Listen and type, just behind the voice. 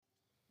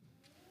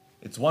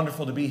It's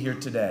wonderful to be here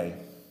today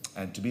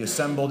and to be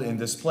assembled in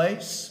this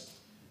place,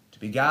 to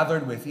be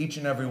gathered with each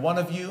and every one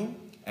of you,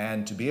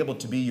 and to be able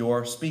to be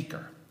your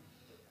speaker.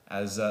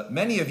 As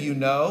many of you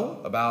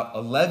know, about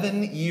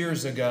 11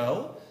 years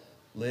ago,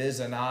 Liz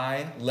and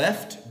I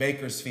left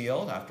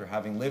Bakersfield after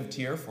having lived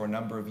here for a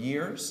number of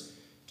years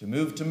to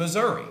move to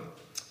Missouri.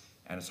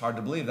 And it's hard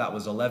to believe that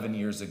was 11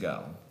 years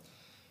ago.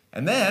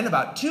 And then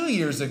about 2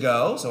 years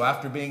ago, so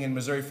after being in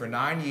Missouri for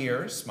 9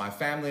 years, my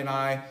family and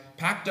I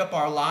packed up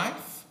our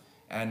life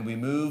and we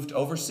moved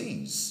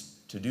overseas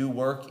to do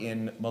work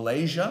in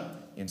Malaysia,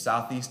 in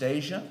Southeast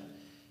Asia.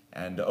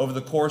 And over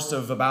the course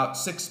of about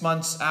 6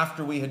 months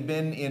after we had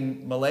been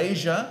in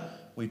Malaysia,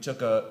 we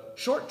took a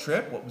short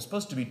trip, what was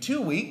supposed to be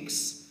 2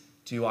 weeks,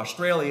 to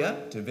Australia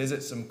to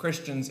visit some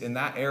Christians in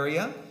that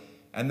area.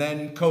 And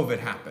then COVID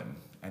happened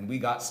and we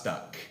got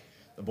stuck.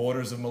 The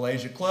borders of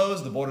Malaysia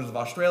closed, the borders of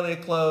Australia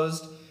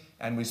closed,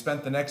 and we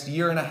spent the next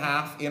year and a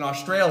half in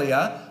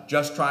Australia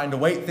just trying to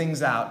wait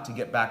things out to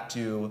get back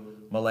to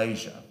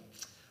Malaysia.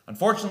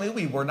 Unfortunately,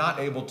 we were not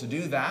able to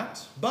do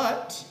that,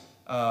 but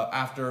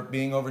after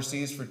being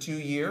overseas for 2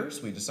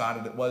 years, we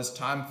decided it was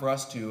time for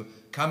us to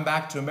come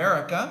back to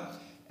America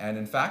and,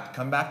 in fact,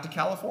 come back to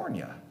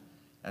California.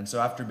 And so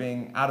after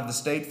being out of the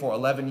state for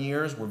 11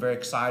 years, we're very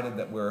excited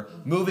that we're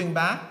moving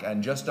back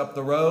and just up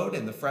the road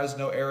in the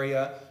Fresno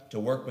area to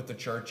work with the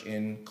church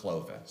in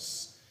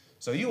Clovis.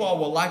 So you all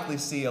will likely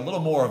see a little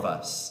more of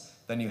us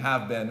than you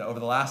have been over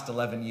the last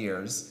 11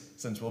 years,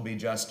 since we'll be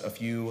just a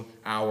few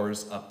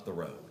hours up the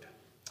road.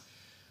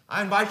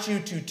 I invite you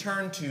to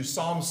turn to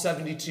Psalm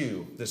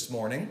 72 this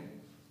morning,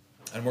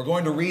 and we're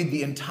going to read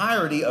the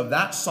entirety of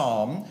that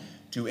psalm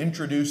to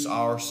introduce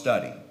our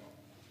study.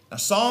 Now,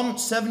 Psalm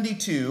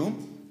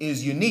 72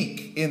 is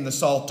unique in the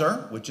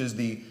Psalter, which is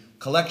the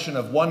collection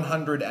of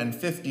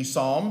 150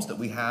 psalms that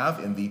we have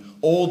in the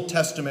Old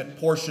Testament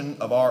portion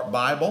of our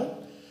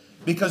Bible,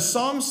 because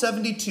Psalm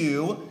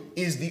 72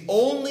 is the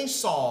only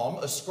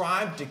psalm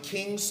ascribed to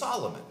King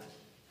Solomon.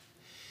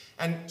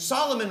 And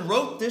Solomon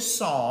wrote this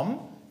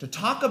psalm to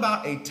talk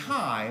about a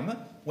time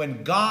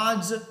when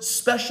God's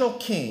special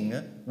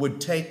king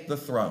would take the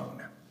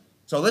throne.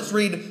 So let's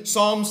read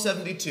Psalm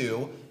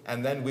 72,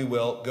 and then we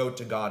will go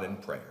to God in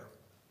prayer.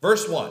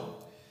 Verse 1,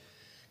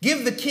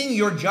 "Give the king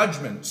your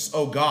judgments,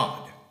 O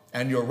God,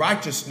 and your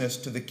righteousness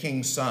to the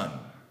king's son.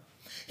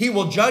 He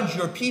will judge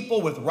your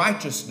people with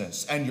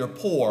righteousness and your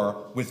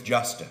poor with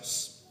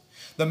justice.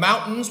 The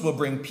mountains will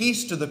bring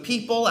peace to the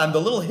people, and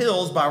the little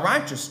hills by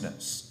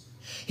righteousness.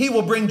 He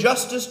will bring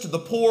justice to the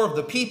poor of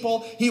the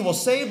people. He will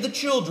save the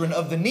children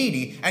of the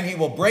needy, and he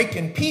will break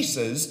in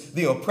pieces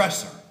the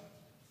oppressor.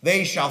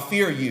 They shall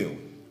fear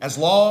you as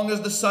long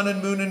as the sun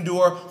and moon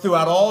endure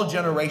throughout all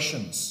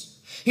generations.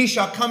 He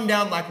shall come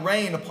down like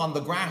rain upon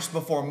the grass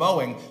before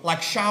mowing,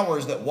 like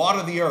showers that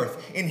water the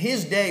earth. In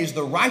his days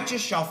the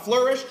righteous shall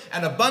flourish,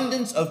 an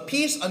abundance of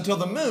peace until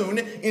the moon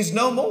is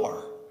no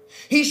more.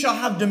 He shall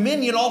have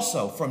dominion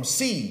also from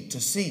sea to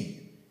sea,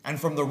 and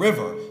from the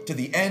river to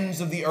the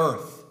ends of the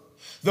earth.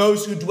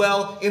 Those who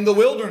dwell in the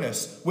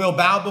wilderness will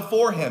bow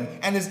before him,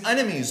 and his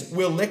enemies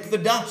will lick the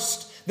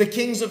dust. The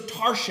kings of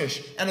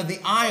Tarshish and of the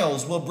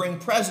isles will bring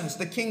presents.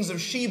 The kings of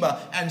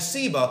Sheba and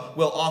Seba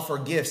will offer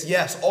gifts.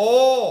 Yes,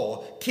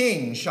 all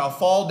kings shall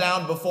fall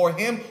down before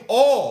him.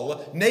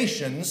 All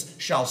nations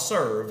shall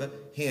serve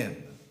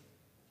him.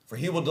 For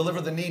he will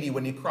deliver the needy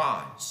when he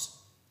cries,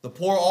 the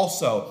poor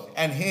also,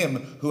 and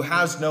him who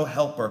has no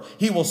helper.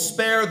 He will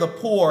spare the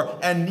poor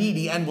and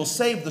needy and will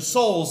save the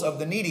souls of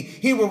the needy.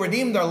 He will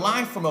redeem their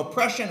life from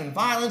oppression and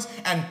violence,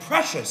 and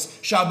precious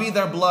shall be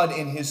their blood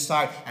in his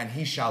sight, and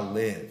he shall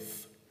live.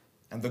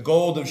 And the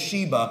gold of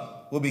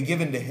Sheba will be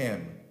given to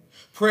him.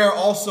 Prayer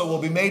also will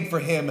be made for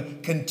him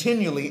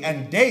continually,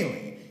 and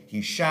daily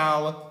he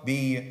shall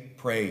be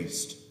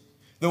praised.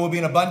 There will be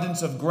an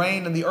abundance of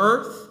grain in the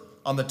earth.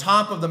 On the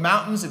top of the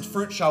mountains its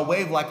fruit shall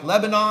wave like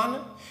Lebanon,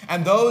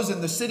 and those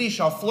in the city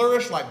shall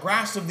flourish like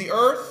grass of the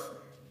earth.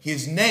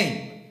 His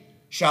name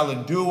shall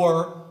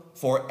endure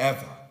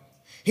forever.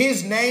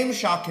 His name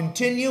shall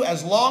continue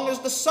as long as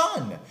the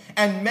sun,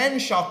 and men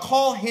shall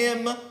call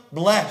him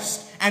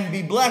blessed and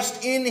be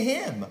blessed in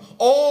him.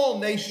 All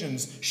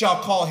nations shall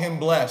call him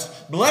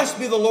blessed. Blessed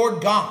be the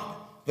Lord God,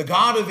 the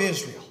God of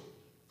Israel,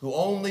 who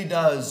only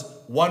does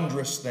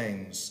wondrous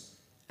things.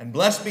 And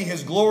blessed be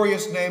his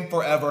glorious name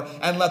forever,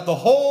 and let the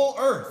whole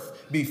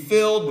earth be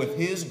filled with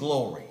his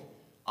glory.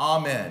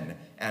 Amen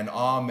and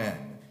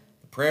amen."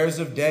 The prayers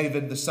of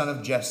David, the son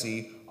of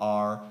Jesse,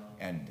 are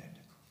ended.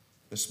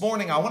 This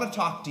morning, I want to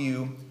talk to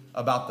you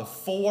about the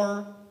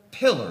 4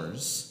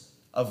 pillars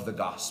of the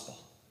gospel.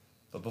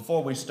 But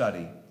before we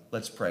study,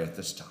 let's pray at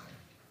this time.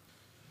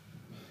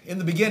 In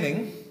the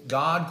beginning,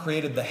 God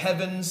created the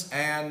heavens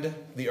and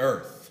the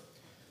earth.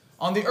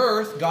 On the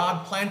earth,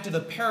 God planted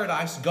a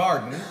paradise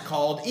garden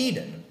called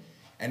Eden.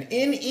 And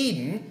in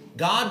Eden,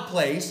 God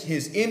placed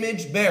his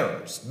image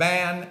bearers,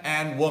 man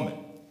and woman.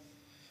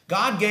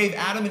 God gave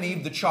Adam and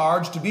Eve the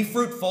charge to be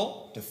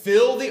fruitful, to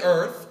fill the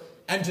earth,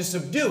 and to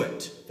subdue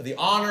it to the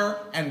honor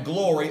and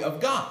glory of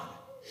God.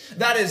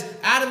 That is,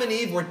 Adam and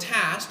Eve were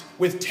tasked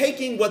with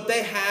taking what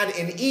they had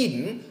in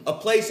Eden, a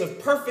place of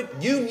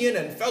perfect union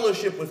and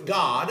fellowship with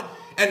God,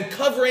 and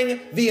covering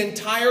the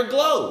entire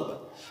globe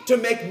to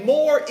make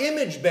more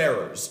image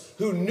bearers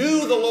who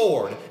knew the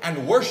Lord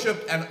and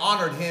worshiped and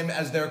honored him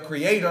as their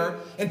creator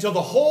until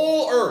the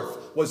whole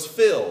earth was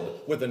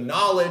filled with the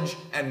knowledge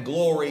and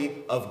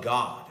glory of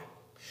God.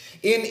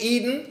 In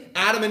Eden,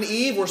 Adam and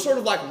Eve were sort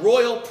of like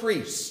royal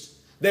priests.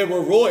 They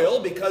were royal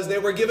because they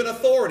were given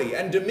authority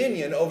and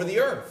dominion over the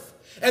earth.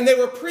 And they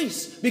were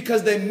priests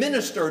because they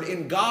ministered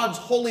in God's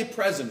holy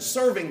presence,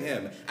 serving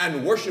him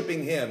and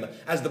worshiping him.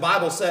 As the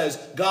Bible says,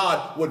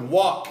 God would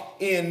walk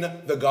in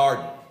the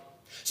garden.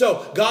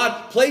 So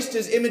God placed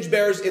his image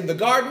bearers in the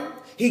garden.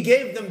 He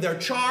gave them their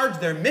charge,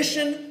 their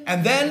mission,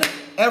 and then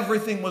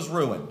everything was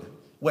ruined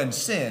when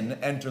sin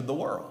entered the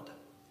world.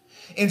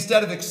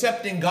 Instead of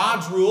accepting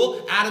God's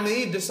rule, Adam and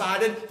Eve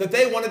decided that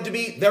they wanted to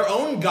be their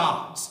own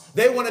gods.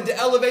 They wanted to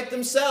elevate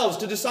themselves,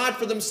 to decide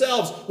for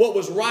themselves what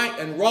was right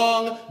and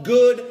wrong,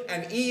 good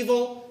and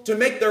evil, to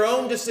make their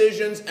own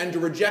decisions and to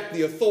reject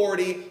the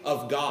authority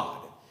of God.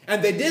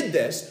 And they did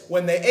this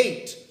when they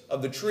ate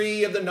of the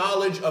tree of the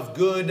knowledge of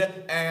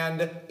good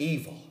and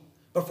evil.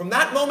 But from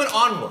that moment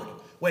onward,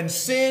 when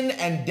sin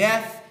and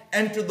death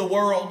entered the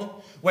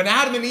world, when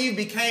Adam and Eve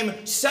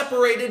became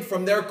separated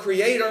from their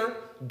Creator,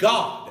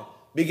 God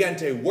began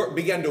to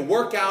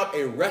work out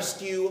a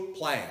rescue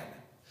plan.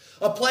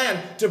 A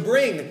plan to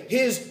bring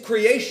his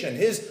creation,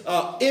 his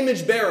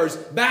image bearers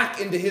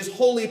back into his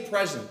holy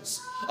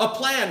presence. A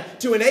plan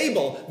to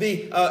enable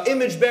the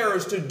image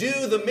bearers to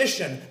do the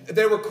mission that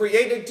they were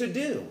created to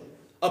do.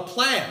 A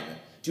plan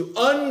to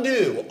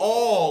undo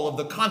all of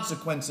the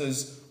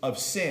consequences of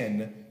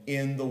sin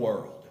in the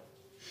world.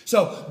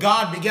 So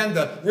God began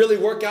to really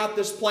work out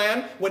this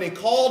plan when he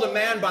called a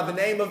man by the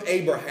name of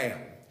Abraham.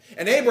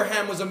 And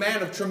Abraham was a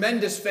man of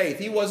tremendous faith.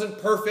 He wasn't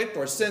perfect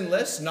or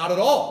sinless, not at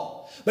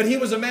all. But he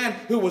was a man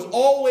who was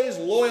always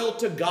loyal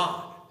to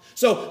God.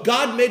 So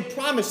God made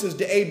promises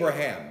to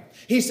Abraham.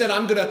 He said,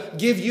 I'm going to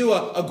give you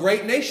a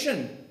great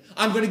nation.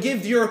 I'm going to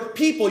give your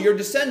people, your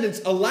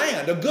descendants, a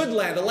land, a good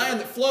land, a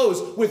land that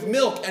flows with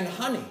milk and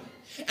honey.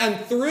 And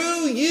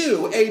through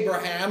you,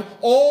 Abraham,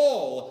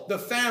 all the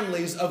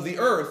families of the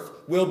earth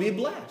will be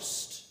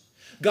blessed.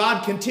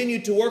 God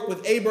continued to work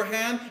with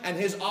Abraham and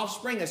his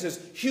offspring as his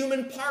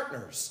human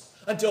partners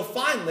until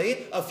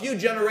finally, a few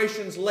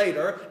generations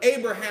later,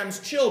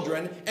 Abraham's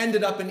children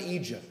ended up in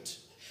Egypt.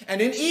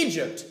 And in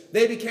Egypt,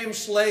 they became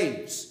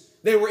slaves.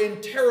 They were in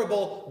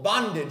terrible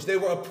bondage. They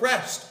were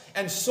oppressed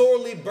and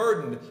sorely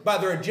burdened by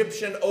their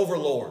Egyptian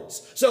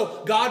overlords.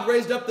 So God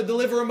raised up the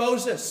deliverer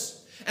Moses.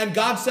 And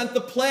God sent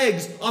the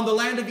plagues on the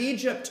land of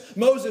Egypt.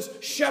 Moses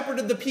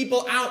shepherded the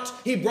people out.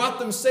 He brought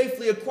them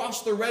safely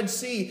across the Red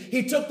Sea.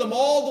 He took them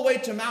all the way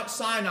to Mount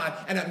Sinai.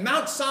 And at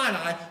Mount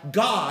Sinai,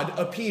 God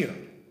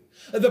appeared.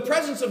 The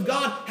presence of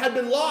God had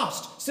been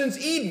lost since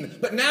Eden.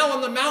 But now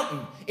on the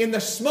mountain, in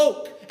the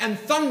smoke and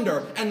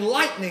thunder and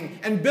lightning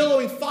and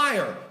billowing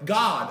fire,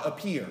 God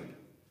appeared.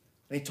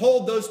 And he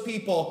told those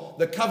people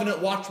the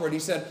covenant watchword. He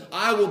said,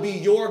 I will be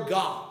your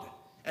God,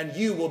 and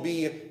you will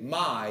be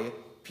my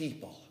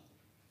people.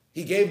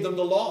 He gave them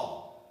the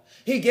law.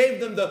 He gave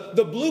them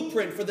the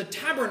blueprint for the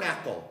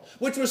tabernacle,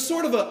 which was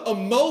sort of a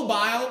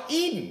mobile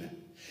Eden.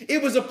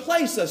 It was a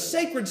place, a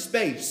sacred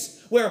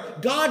space, where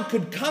God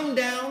could come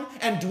down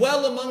and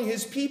dwell among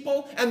his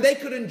people, and they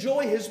could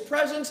enjoy his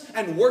presence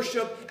and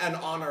worship and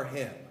honor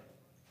him.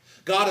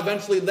 God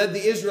eventually led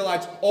the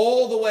Israelites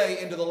all the way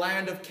into the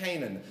land of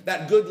Canaan,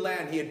 that good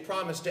land he had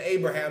promised to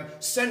Abraham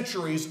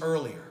centuries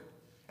earlier.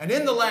 And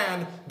in the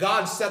land,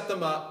 God set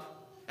them up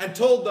and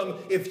told them,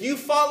 if you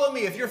follow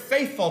me, if you're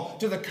faithful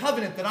to the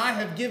covenant that I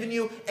have given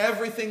you,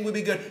 everything will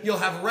be good. You'll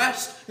have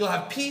rest, you'll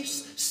have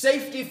peace,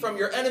 safety from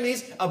your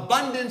enemies,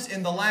 abundance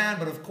in the land.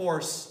 But of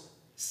course,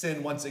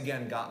 sin once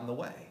again got in the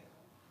way.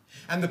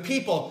 And the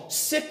people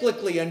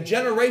cyclically and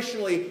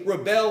generationally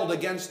rebelled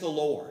against the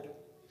Lord.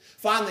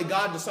 Finally,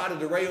 God decided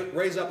to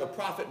raise up a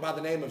prophet by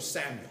the name of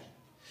Samuel.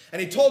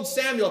 And he told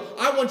Samuel,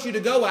 I want you to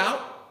go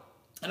out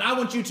and I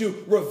want you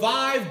to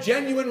revive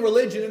genuine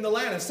religion in the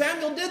land. And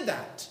Samuel did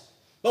that.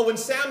 But when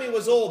Samuel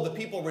was old, the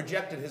people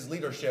rejected his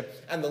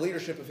leadership and the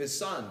leadership of his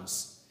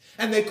sons.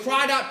 And they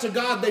cried out to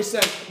God. They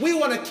said, we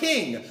want a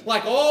king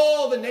like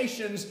all the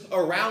nations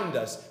around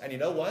us. And you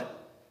know what?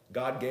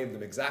 God gave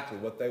them exactly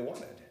what they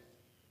wanted.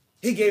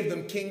 He gave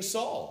them King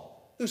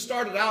Saul, who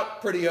started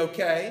out pretty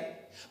okay,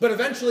 but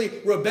eventually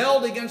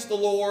rebelled against the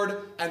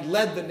Lord and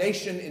led the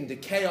nation into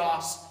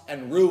chaos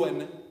and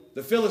ruin.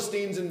 The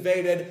Philistines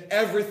invaded.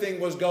 Everything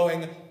was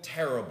going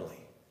terribly.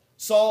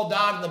 Saul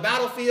died in the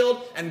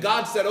battlefield, and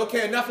God said,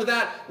 okay, enough of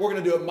that. We're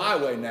going to do it my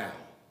way now.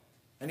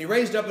 And he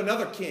raised up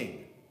another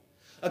king,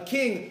 a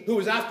king who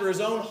was after his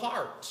own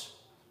heart,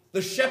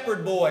 the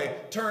shepherd boy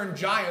turned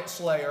giant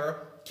slayer,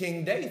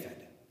 King David.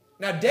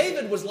 Now,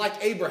 David was like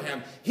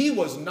Abraham. He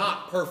was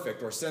not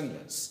perfect or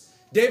sinless.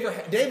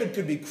 David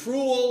could be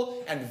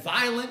cruel and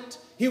violent.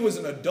 He was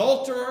an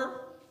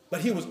adulterer.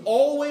 But he was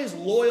always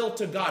loyal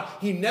to God.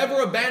 He never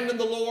abandoned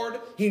the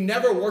Lord. He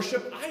never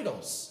worshiped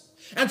idols.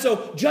 And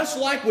so just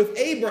like with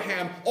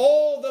Abraham,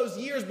 all those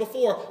years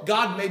before,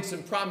 God made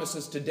some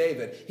promises to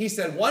David. He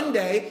said, one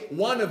day,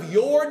 one of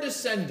your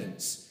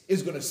descendants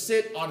is going to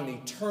sit on an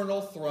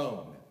eternal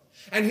throne.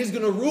 And he's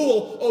going to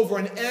rule over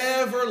an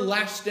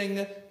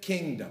everlasting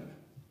kingdom.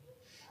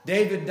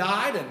 David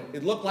died, and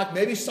it looked like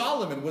maybe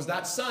Solomon was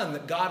that son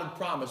that God had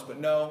promised. But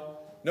no,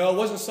 it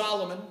wasn't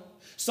Solomon.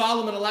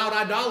 Solomon allowed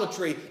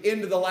idolatry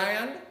into the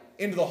land,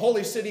 into the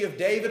holy city of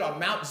David on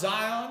Mount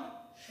Zion.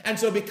 And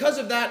so because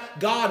of that,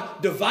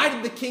 God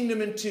divided the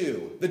kingdom in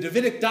two. The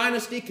Davidic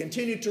dynasty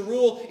continued to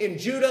rule in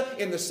Judah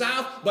in the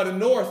south, but in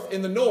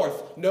the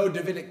north, no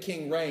Davidic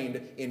king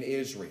reigned in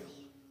Israel.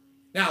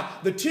 Now,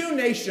 the two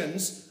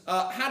nations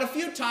had a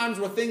few times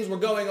where things were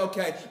going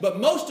okay, but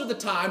most of the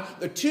time,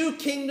 the two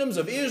kingdoms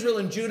of Israel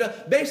and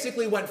Judah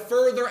basically went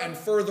further and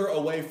further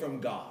away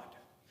from God.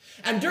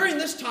 And during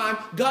this time,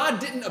 God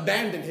didn't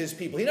abandon his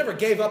people. He never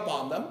gave up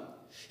on them.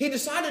 He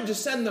decided to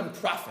send them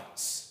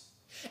prophets.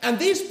 And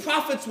these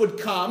prophets would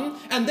come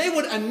and they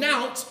would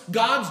announce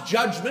God's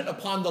judgment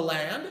upon the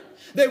land.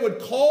 They would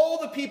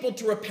call the people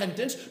to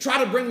repentance,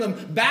 try to bring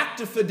them back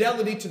to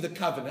fidelity to the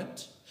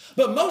covenant.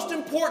 But most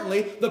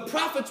importantly, the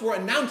prophets were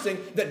announcing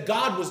that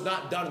God was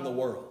not done in the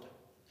world.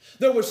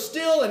 There was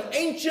still an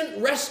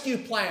ancient rescue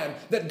plan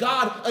that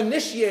God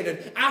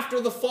initiated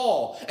after the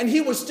fall, and he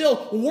was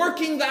still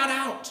working that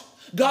out.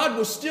 God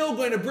was still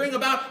going to bring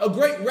about a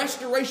great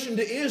restoration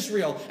to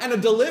Israel and a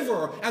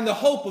deliverer and the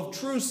hope of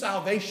true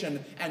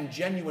salvation and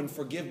genuine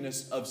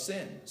forgiveness of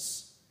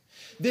sins.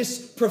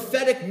 This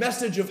prophetic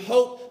message of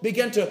hope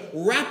began to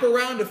wrap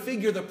around a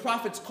figure the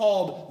prophets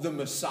called the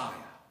Messiah.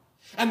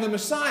 And the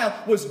Messiah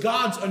was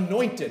God's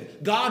anointed,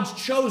 God's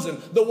chosen,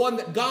 the one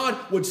that God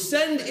would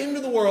send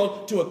into the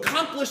world to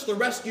accomplish the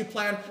rescue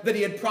plan that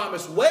he had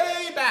promised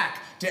way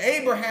back to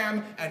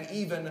Abraham and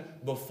even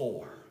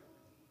before.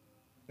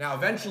 Now,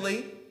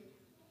 eventually,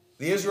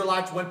 the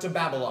Israelites went to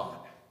Babylon,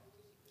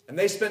 and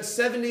they spent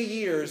 70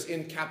 years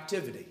in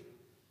captivity.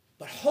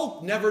 But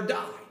hope never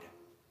died.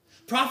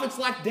 Prophets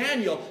like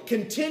Daniel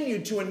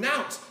continued to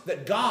announce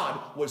that God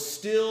was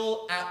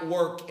still at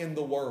work in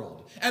the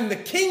world. And the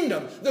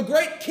kingdom, the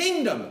great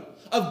kingdom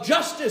of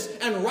justice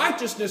and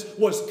righteousness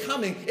was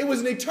coming. It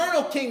was an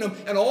eternal kingdom,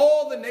 and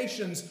all the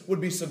nations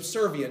would be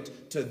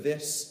subservient to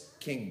this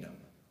kingdom.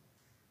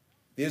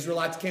 The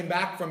Israelites came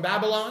back from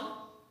Babylon.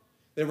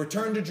 They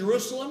returned to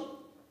Jerusalem.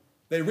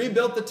 They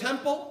rebuilt the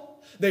temple.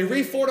 They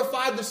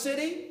refortified the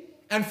city.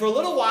 And for a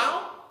little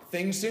while,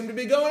 things seemed to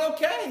be going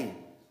okay,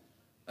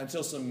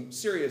 until some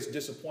serious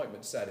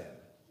disappointment set in.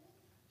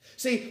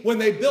 See, when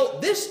they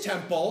built this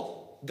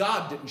temple,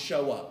 God didn't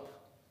show up.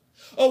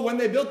 Oh, when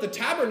they built the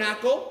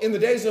tabernacle in the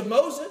days of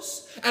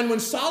Moses, and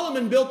when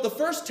Solomon built the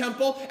first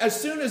temple, as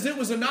soon as it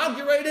was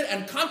inaugurated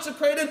and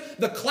consecrated,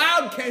 the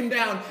cloud came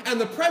down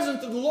and the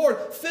presence of the Lord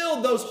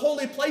filled those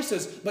holy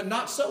places, but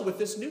not so with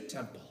this new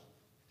temple.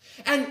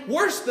 And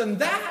worse than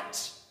that,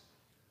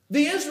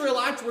 the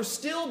Israelites were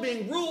still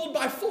being ruled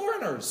by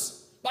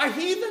foreigners, by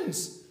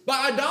heathens,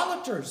 by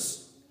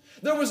idolaters.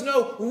 There was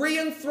no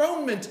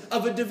re-enthronement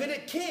of a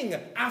Davidic king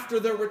after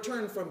their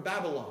return from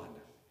Babylon.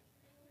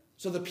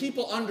 So the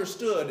people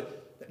understood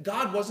that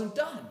God wasn't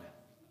done.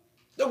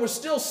 There was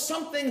still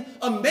something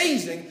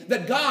amazing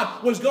that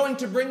God was going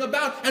to bring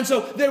about. And so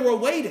they were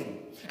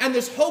waiting. And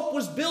this hope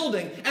was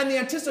building. And the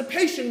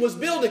anticipation was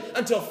building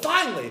until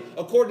finally,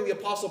 according to the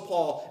Apostle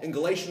Paul in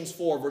Galatians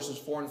 4, verses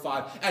 4 and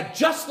 5, at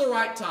just the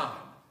right time,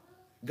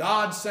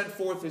 God sent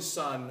forth his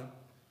Son,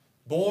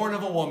 born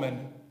of a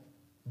woman,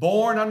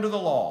 born under the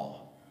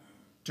law,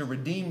 to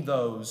redeem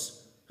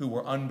those who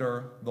were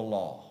under the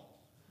law.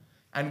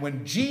 And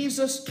when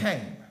Jesus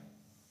came,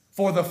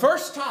 for the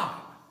first time,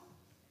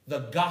 the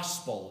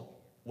gospel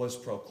was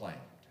proclaimed.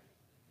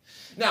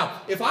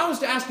 Now, if I was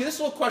to ask you this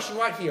little question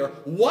right here,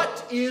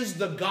 what is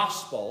the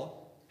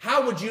gospel?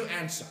 How would you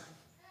answer?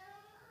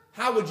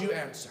 How would you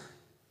answer?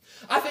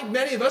 I think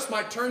many of us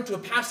might turn to a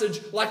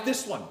passage like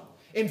this one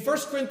in 1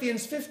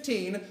 Corinthians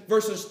 15,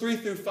 verses 3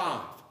 through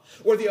 5.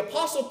 Where the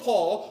Apostle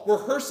Paul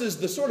rehearses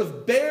the sort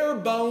of bare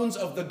bones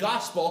of the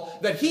gospel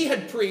that he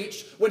had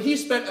preached when he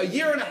spent a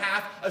year and a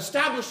half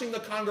establishing the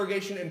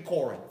congregation in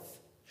Corinth.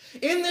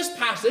 In this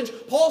passage,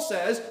 Paul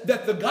says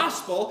that the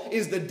gospel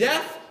is the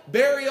death,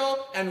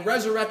 burial, and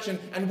resurrection.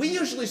 And we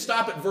usually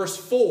stop at verse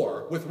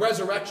 4 with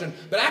resurrection,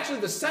 but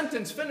actually the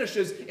sentence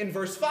finishes in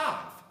verse 5.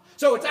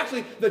 So it's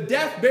actually the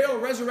death, burial,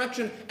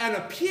 resurrection, and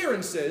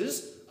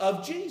appearances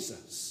of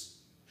Jesus.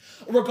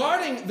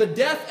 Regarding the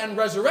death and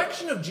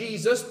resurrection of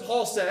Jesus,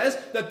 Paul says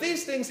that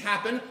these things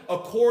happen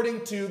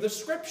according to the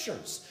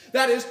Scriptures.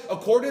 That is,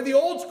 according to the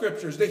Old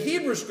Scriptures, the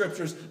Hebrew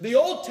Scriptures, the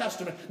Old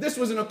Testament. This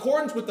was in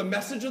accordance with the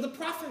message of the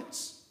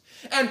prophets.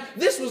 And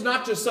this was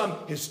not just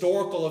some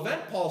historical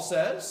event, Paul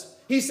says.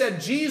 He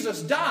said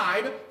Jesus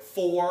died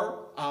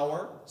for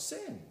our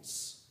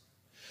sins.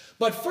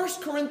 But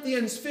 1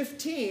 Corinthians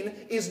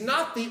 15 is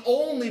not the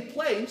only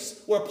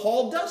place where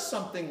Paul does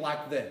something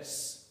like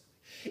this.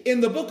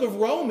 In the book of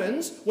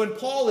Romans, when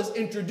Paul is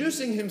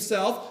introducing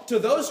himself to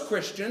those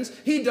Christians,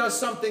 he does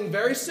something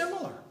very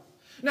similar.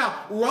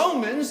 Now,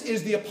 Romans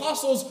is the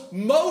apostle's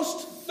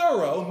most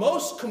thorough,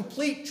 most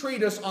complete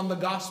treatise on the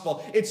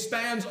gospel. It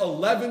spans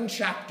 11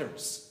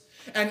 chapters.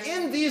 And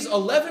in these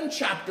 11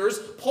 chapters,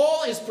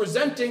 Paul is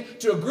presenting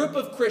to a group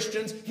of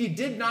Christians he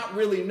did not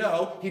really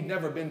know, he'd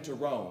never been to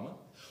Rome,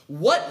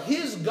 what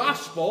his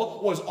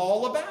gospel was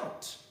all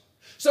about.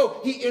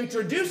 So he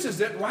introduces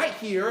it right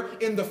here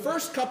in the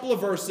first couple of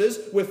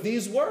verses with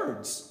these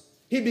words.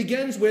 He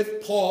begins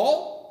with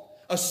Paul,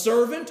 a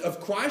servant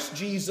of Christ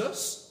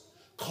Jesus,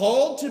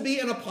 called to be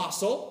an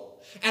apostle,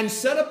 and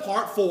set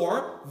apart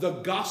for the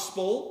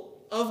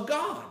gospel of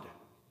God.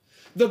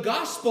 The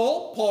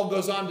gospel, Paul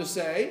goes on to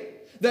say,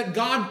 that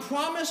God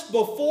promised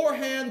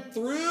beforehand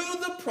through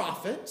the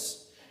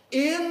prophets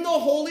in the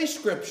Holy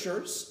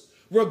Scriptures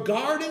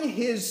regarding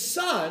his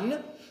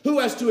Son, who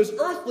as to his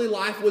earthly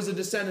life was a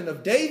descendant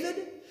of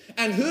David,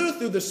 and who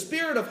through the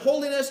Spirit of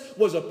holiness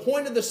was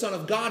appointed the Son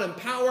of God in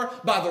power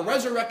by the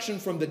resurrection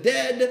from the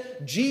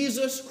dead,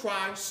 Jesus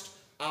Christ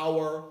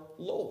our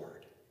Lord.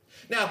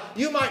 Now,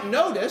 you might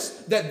notice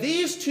that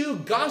these two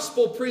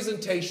gospel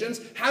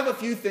presentations have a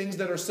few things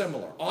that are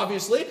similar.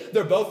 Obviously,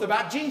 they're both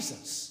about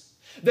Jesus.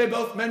 They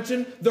both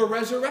mention the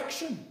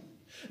resurrection.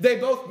 They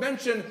both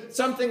mention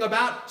something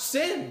about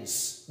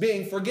sins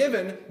being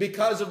forgiven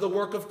because of the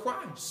work of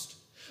Christ.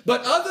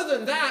 But other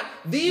than that,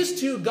 these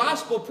two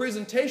gospel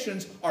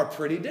presentations are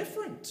pretty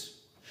different.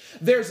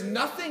 There's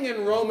nothing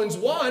in Romans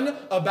 1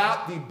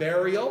 about the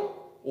burial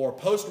or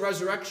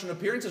post-resurrection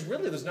appearances.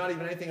 Really, there's not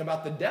even anything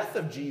about the death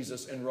of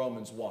Jesus in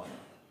Romans 1.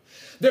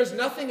 There's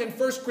nothing in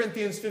 1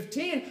 Corinthians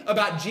 15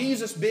 about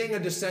Jesus being a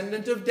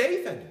descendant of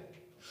David,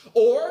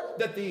 or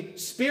that the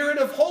Spirit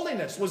of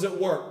holiness was at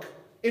work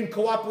in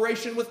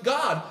cooperation with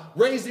God,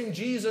 raising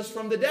Jesus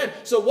from the dead.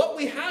 So what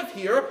we have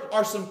here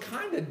are some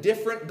kind of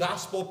different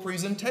gospel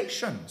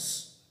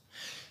presentations.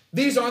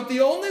 These aren't the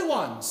only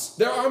ones.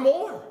 There are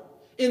more.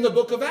 In the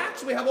book of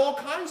Acts, we have all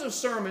kinds of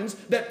sermons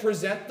that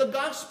present the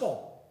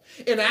gospel.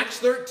 In Acts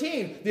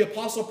 13, the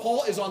Apostle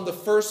Paul is on the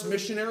first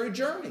missionary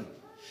journey.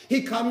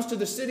 He comes to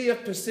the city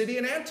of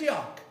Pisidian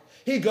Antioch.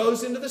 He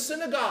goes into the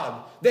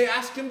synagogue. They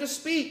ask him to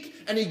speak,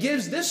 and he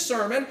gives this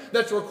sermon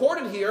that's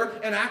recorded here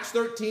in Acts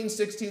 13,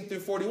 16 through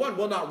 41.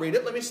 We'll not read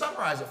it. Let me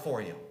summarize it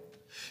for you.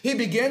 He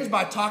begins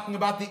by talking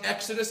about the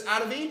exodus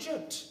out of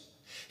Egypt.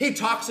 He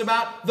talks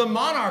about the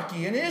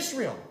monarchy in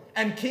Israel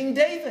and King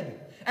David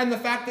and the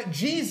fact that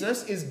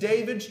Jesus is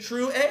David's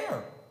true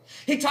heir.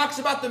 He talks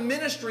about the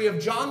ministry of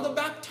John the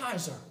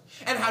Baptizer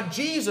and how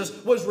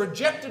Jesus was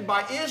rejected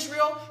by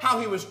Israel, how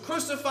he was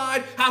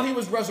crucified, how he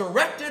was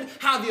resurrected,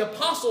 how the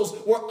apostles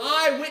were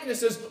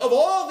eyewitnesses of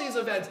all these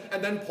events.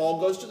 And then Paul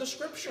goes to the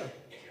scripture.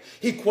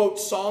 He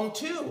quotes Psalm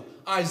 2,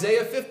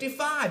 Isaiah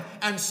 55,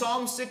 and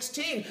Psalm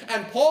 16.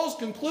 And Paul's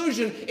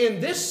conclusion in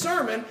this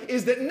sermon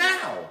is that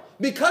now,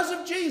 because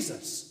of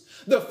Jesus,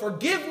 the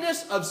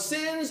forgiveness of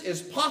sins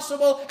is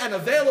possible and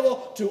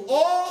available to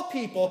all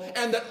people,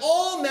 and that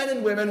all men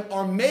and women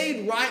are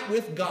made right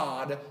with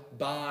God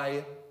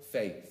by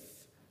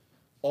faith.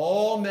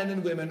 All men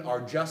and women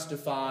are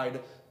justified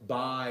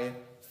by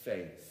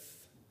faith.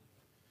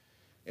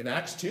 In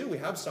Acts 2, we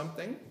have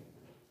something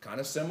kind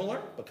of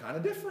similar, but kind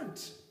of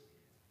different.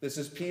 This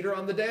is Peter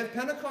on the day of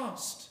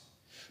Pentecost.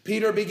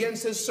 Peter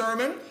begins his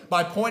sermon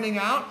by pointing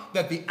out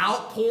that the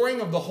outpouring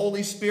of the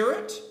Holy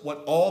Spirit,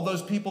 what all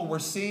those people were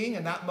seeing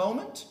in that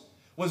moment,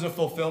 was a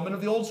fulfillment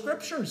of the old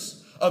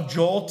scriptures, of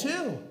Joel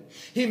 2.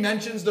 He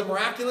mentions the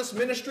miraculous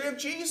ministry of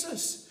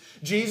Jesus.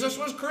 Jesus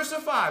was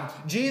crucified.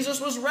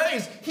 Jesus was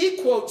raised. He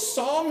quotes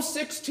Psalm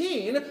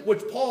 16,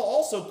 which Paul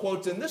also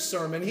quotes in this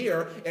sermon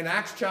here in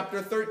Acts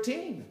chapter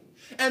 13.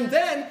 And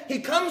then he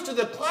comes to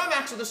the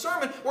climax of the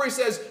sermon where he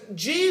says,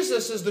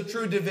 Jesus is the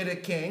true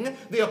Davidic king.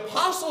 The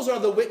apostles are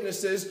the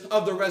witnesses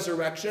of the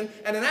resurrection.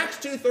 And in Acts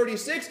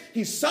 2:36,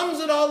 he sums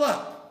it all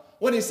up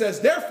when he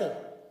says, therefore,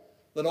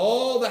 let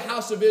all the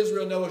house of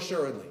Israel know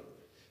assuredly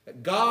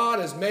that God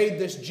has made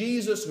this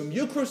Jesus whom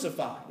you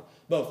crucified,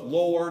 both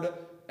Lord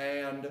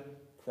and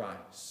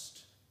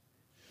Christ.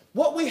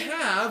 What we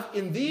have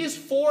in these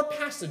four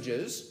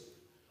passages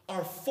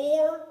are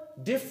four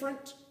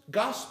different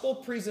gospel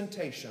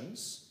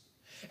presentations,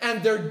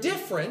 and they're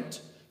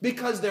different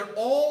because they're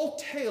all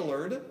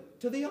tailored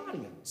to the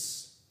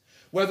audience.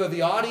 Whether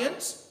the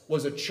audience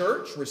was a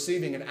church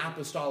receiving an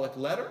apostolic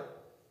letter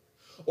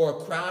or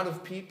a crowd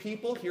of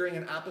people hearing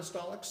an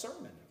apostolic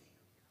sermon.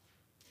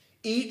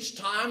 Each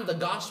time the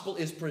gospel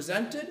is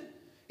presented,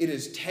 it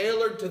is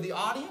tailored to the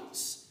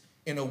audience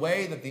in a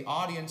way that the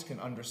audience can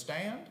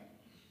understand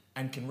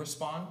and can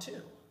respond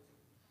to.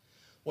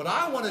 What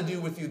I want to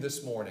do with you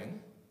this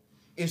morning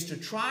is to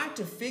try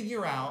to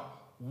figure out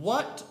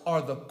what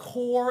are the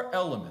core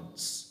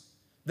elements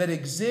that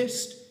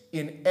exist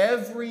in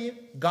every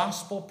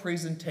gospel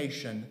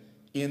presentation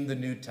in the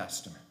New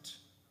Testament.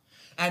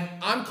 And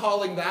I'm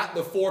calling that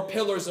the four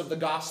pillars of the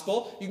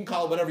gospel. You can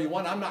call it whatever you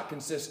want. I'm not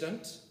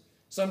consistent.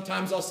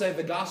 Sometimes I'll say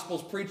the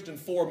gospel's preached in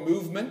four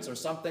movements or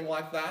something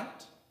like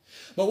that.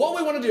 But what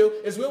we want to do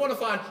is we want to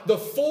find the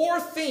four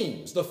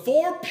themes, the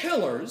four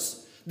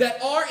pillars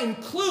that are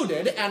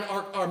included and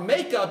are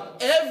make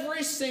up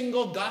every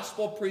single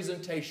gospel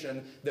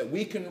presentation that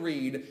we can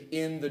read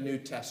in the New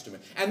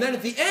Testament. And then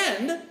at the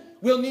end,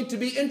 we'll need to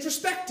be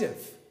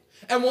introspective.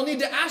 And we'll need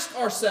to ask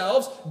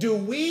ourselves, do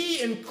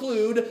we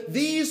include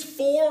these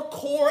four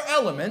core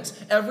elements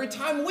every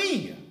time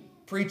we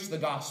preach the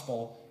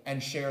gospel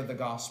and share the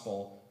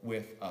gospel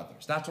with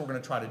others? That's what we're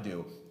going to try to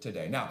do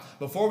today. Now,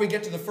 before we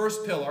get to the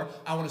first pillar,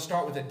 I want to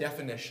start with a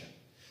definition.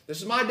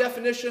 This is my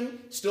definition,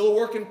 still a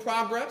work in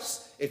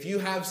progress. If you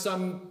have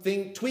some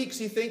tweaks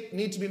you think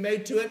need to be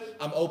made to it,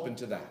 I'm open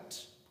to that.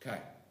 Okay.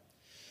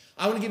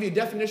 I want to give you a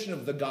definition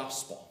of the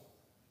gospel.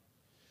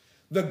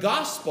 The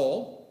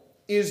gospel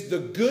is the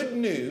good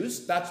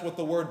news. That's what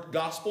the word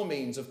gospel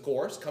means, of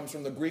course. It comes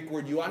from the Greek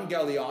word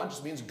euangelion,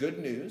 just means good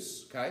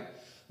news. Okay.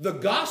 The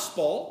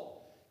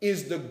gospel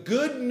is the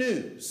good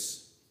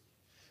news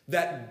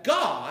that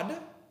God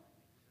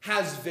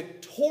has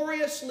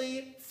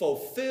victoriously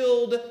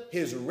fulfilled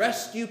his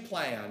rescue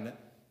plan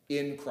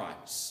in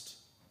Christ.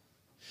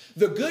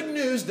 The good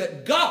news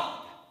that God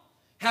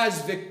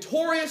has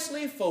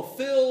victoriously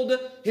fulfilled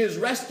his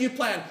rescue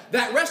plan.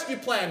 That rescue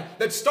plan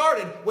that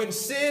started when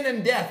sin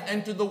and death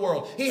entered the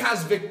world. He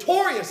has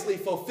victoriously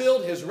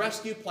fulfilled his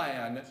rescue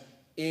plan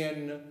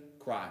in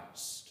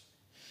Christ.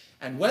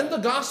 And when the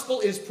gospel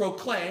is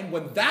proclaimed,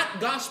 when that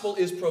gospel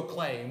is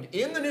proclaimed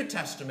in the New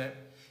Testament,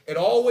 it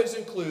always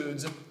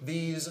includes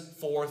these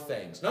four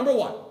things. Number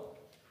one,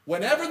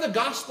 whenever the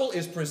gospel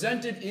is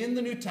presented in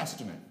the New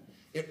Testament,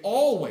 it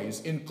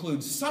always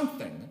includes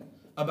something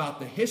about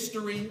the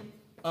history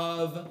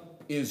of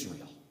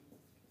Israel.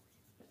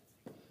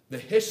 The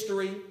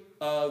history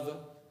of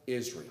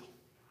Israel.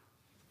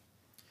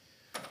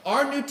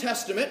 Our New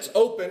Testaments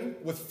open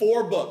with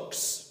four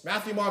books: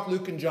 Matthew, Mark,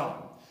 Luke, and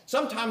John.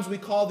 Sometimes we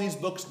call these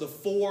books the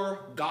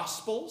four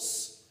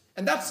Gospels,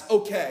 and that's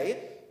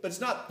okay, but it's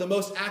not the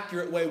most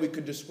accurate way we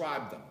could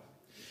describe them.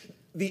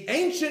 The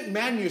ancient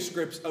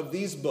manuscripts of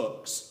these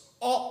books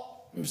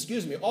all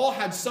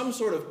had some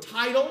sort of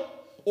title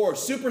or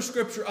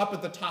superscripture up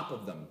at the top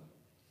of them.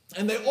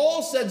 And they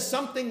all said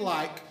something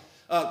like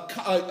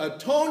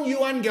ton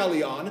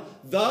euangelion,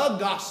 the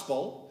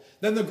gospel,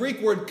 then the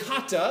Greek word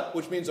kata,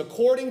 which means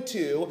according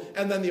to,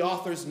 and then the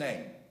author's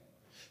name.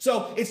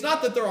 So it's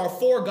not that there are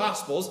four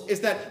gospels,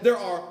 it's that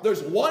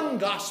there's one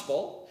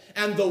gospel,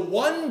 and the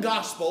one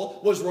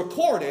gospel was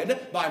recorded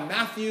by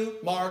Matthew,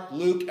 Mark,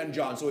 Luke, and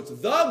John. So it's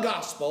the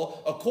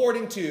gospel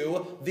according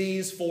to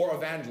these four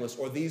evangelists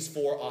or these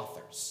four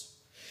authors.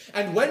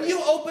 And when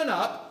you open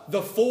up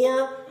the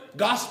four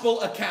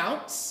gospel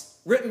accounts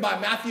written by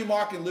Matthew,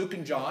 Mark, and Luke,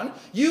 and John,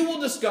 you will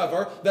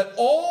discover that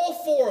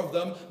all four of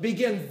them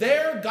begin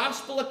their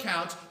gospel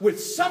accounts with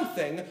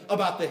something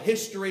about the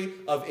history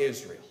of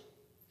Israel.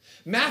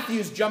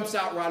 Matthew's jumps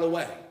out right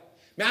away.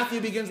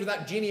 Matthew begins with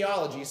that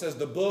genealogy. He says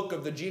the book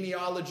of the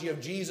genealogy of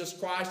Jesus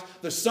Christ,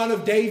 the son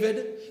of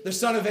David, the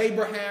son of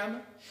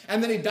Abraham.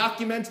 And then he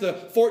documents the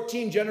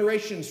 14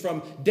 generations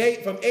from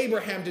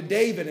Abraham to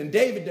David, and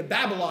David to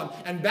Babylon,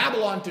 and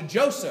Babylon to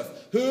Joseph,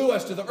 who,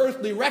 as to the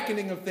earthly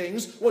reckoning of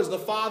things, was the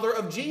father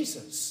of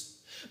Jesus.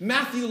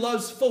 Matthew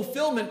loves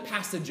fulfillment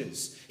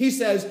passages. He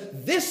says,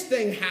 this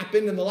thing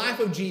happened in the life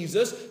of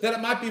Jesus, that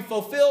it might be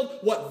fulfilled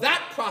what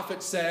that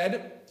prophet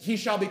said, he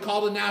shall be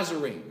called a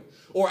Nazarene.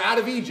 Or out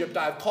of Egypt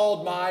I have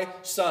called my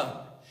son.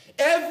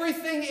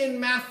 Everything in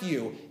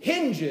Matthew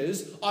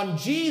hinges on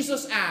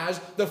Jesus as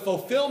the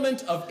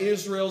fulfillment of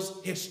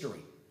Israel's history.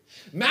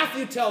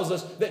 Matthew tells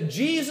us that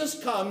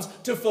Jesus comes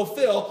to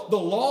fulfill the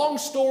long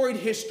storied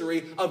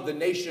history of the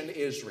nation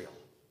Israel.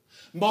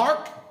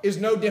 Mark is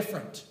no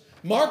different.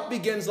 Mark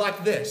begins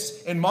like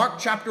this. In Mark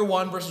chapter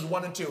 1, verses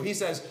 1 and 2, he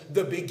says,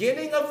 the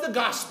beginning of the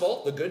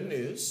gospel, the good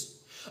news,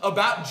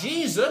 about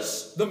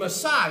Jesus, the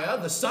Messiah,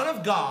 the Son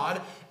of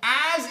God,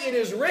 as it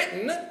is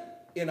written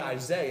in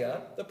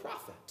Isaiah the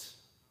prophet.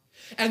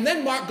 And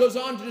then Mark goes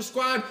on to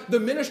describe the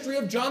ministry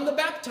of John the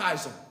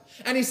Baptizer.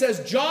 And he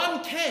says,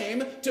 John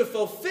came to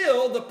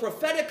fulfill the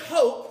prophetic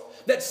hope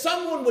that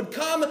someone would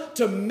come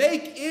to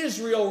make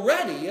Israel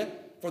ready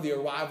for the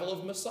arrival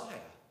of Messiah,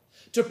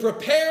 to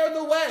prepare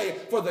the way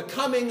for the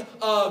coming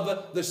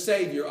of the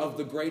Savior, of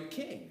the great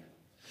King.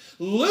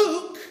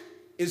 Luke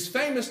is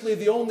famously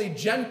the only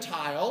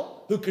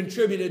Gentile who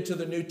contributed to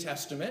the New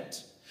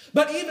Testament.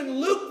 But even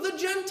Luke the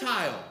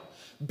Gentile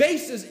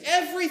bases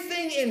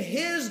everything in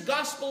his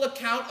gospel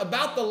account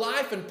about the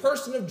life and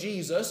person of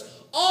Jesus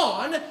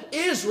on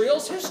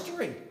Israel's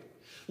history.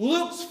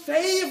 Luke's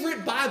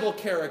favorite Bible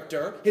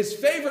character, his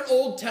favorite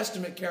Old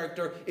Testament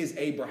character, is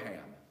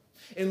Abraham.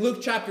 In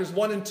Luke chapters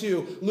 1 and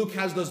 2, Luke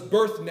has those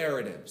birth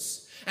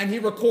narratives. And he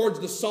records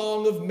the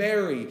song of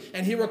Mary.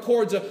 And he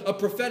records a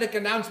prophetic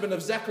announcement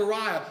of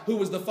Zechariah, who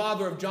was the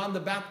father of John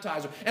the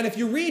Baptizer. And if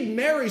you read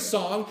Mary's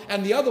song,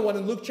 and the other one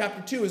in Luke chapter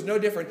 2 is no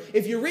different.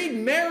 If you read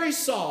Mary's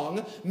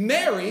song,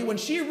 Mary, when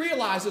she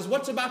realizes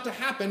what's about to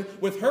happen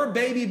with her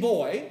baby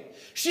boy,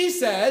 she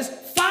says,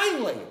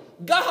 finally,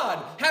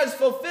 God has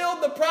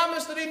fulfilled the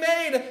promise that he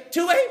made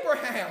to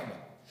Abraham.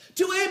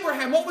 To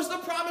Abraham, what was the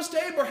promise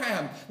to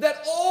Abraham?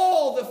 That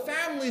all the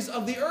families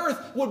of the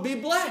earth would be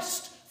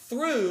blessed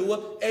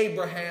through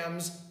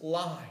Abraham's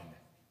line.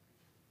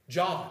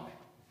 John.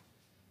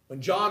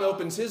 When John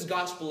opens his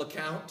gospel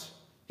account,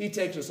 he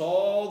takes us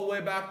all the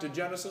way back to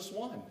Genesis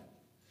 1.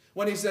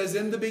 When he says,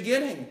 in the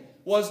beginning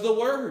was the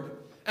Word,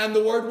 and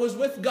the Word was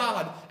with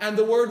God, and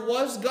the Word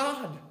was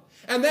God.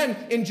 And then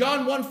in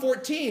John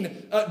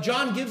 1:14,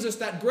 John gives us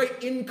that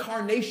great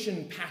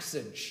incarnation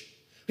passage.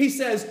 He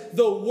says,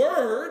 the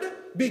Word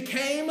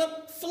became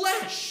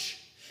flesh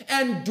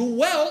and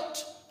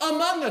dwelt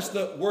among us.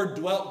 The word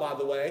dwelt, by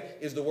the way,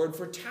 is the word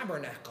for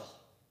tabernacle.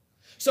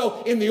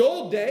 So in the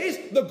old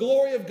days, the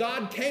glory of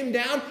God came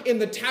down in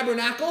the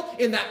tabernacle,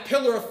 in that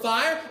pillar of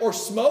fire or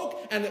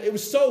smoke, and it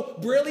was so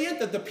brilliant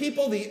that the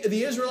people,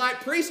 the Israelite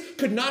priests,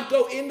 could not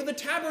go into the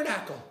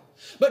tabernacle.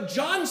 But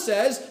John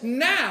says,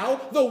 now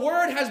the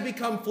Word has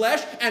become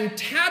flesh and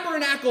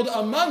tabernacled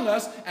among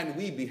us, and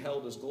we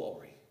beheld His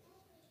glory.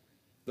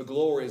 The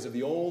glory is of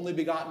the only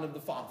begotten of the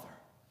Father,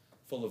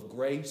 full of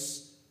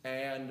grace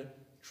and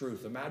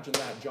truth. Imagine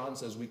that. John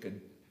says we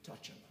could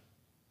touch Him.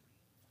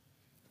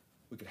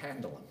 We could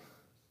handle Him.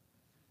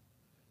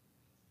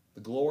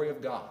 The glory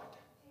of God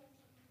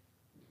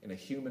in a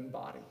human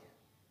body.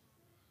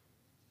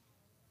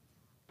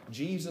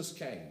 Jesus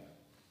came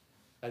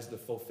as the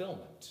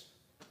fulfillment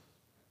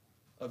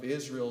of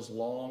Israel's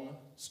long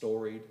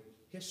storied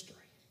history.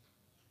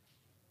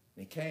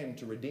 And He came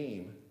to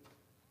redeem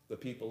the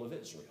people of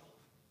Israel.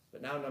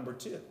 But now number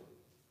two,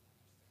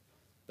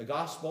 the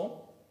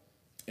gospel,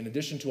 in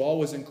addition to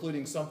always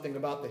including something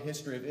about the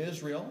history of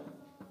Israel,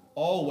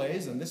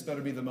 always, and this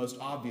better be the most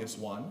obvious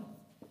one,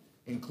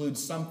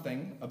 includes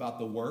something about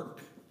the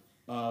work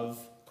of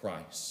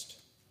Christ.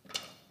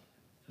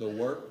 The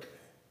work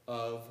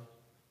of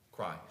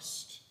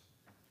Christ.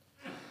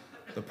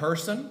 The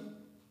person,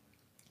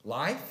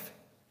 life,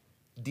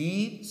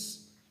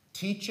 deeds,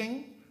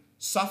 teaching,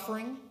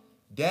 suffering,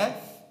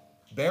 death,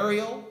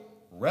 burial,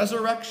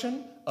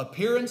 resurrection,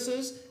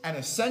 appearances, and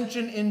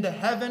ascension into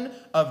heaven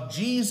of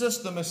Jesus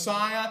the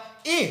Messiah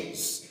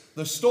is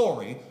the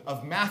story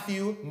of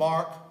Matthew,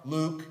 Mark,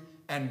 Luke,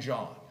 and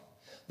John.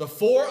 The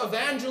four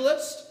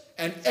evangelists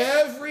and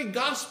every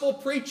gospel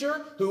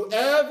preacher who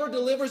ever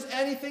delivers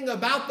anything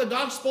about the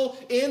gospel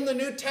in the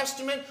New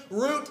Testament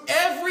root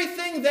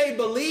everything they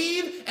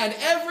believe and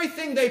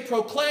everything they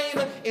proclaim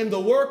in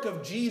the work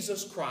of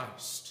Jesus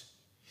Christ.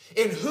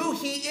 In who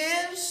He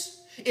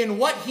is, in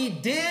what He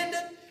did,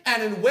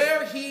 and in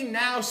where He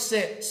now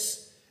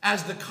sits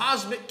as the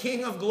cosmic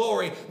King of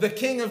glory, the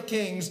King of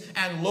kings,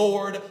 and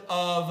Lord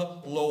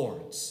of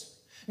lords.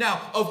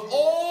 Now, of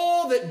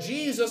all that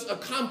Jesus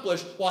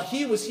accomplished while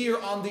He was here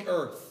on the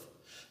earth,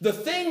 the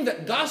thing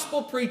that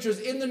gospel preachers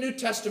in the New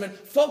Testament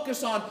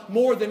focus on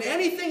more than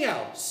anything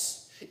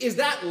else is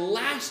that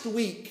last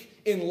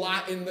week in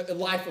the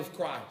life of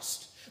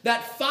Christ.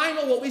 That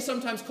final, what we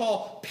sometimes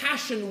call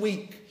Passion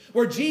Week,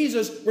 where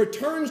Jesus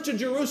returns to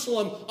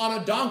Jerusalem on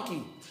a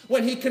donkey,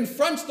 when He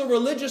confronts the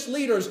religious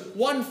leaders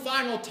one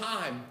final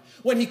time,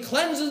 when He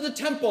cleanses the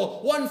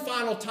temple one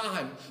final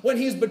time, when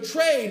He's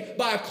betrayed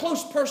by a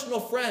close personal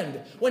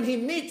friend, when He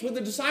meets with the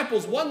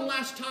disciples one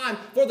last time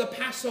for the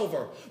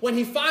Passover, when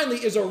He finally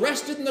is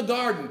arrested in the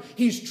garden.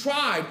 He's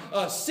tried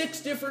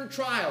 6 different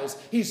trials.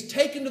 He's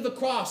taken to the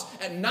cross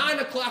at 9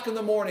 o'clock in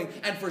the morning,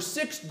 and for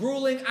 6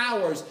 grueling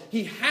hours,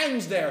 He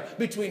hangs there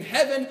between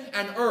heaven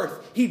and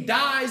earth. He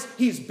dies,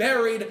 He's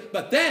buried,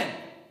 but then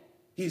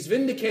He's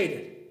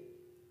vindicated.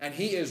 And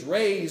He is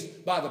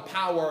raised by the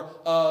power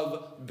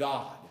of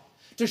God.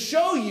 To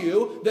show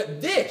you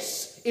that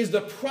this is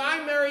the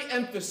primary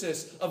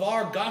emphasis of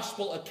our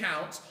gospel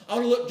accounts, I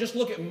want to just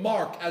look at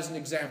Mark as an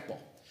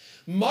example.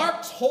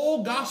 Mark's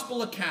whole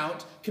gospel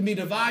account can be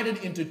divided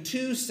into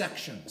 2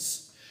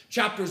 sections.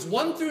 Chapters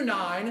 1 through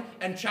 9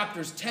 and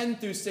chapters 10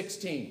 through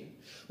 16.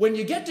 When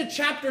you get to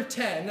chapter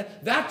 10,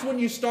 that's when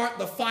you start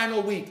the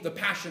final week, the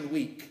Passion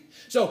Week.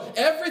 So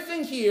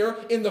everything here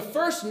in the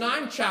first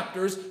 9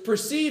 chapters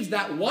precedes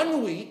that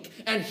 1 week,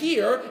 and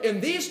here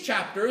in these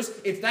chapters,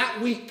 it's that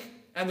week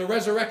and the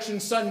Resurrection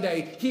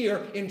Sunday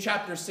here in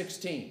chapter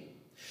 16.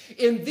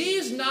 In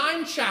these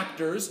 9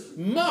 chapters,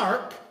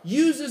 Mark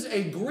uses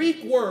a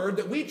Greek word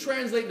that we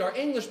translate in our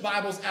English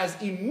Bibles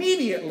as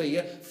immediately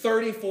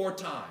 34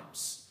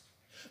 times.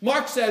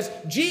 Mark says,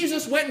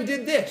 Jesus went and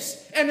did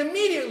this, and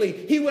immediately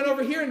He went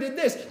over here and did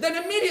this.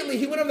 Then immediately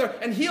He went over there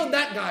and healed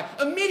that guy.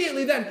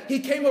 Immediately then He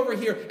came over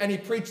here and He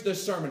preached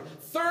this sermon.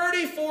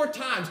 34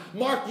 times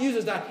Mark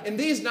uses that in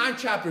these 9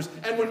 chapters.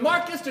 And when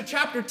Mark gets to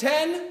chapter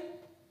 10,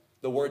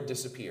 the word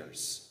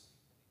disappears.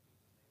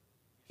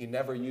 He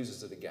never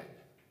uses it again.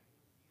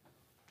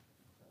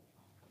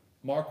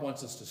 Mark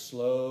wants us to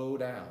slow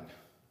down.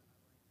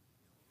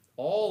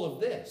 All of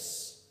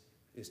this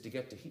is to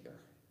get to here.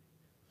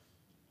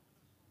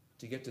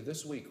 To get to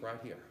this week right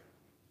here.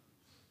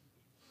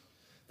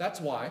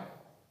 That's why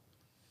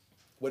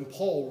when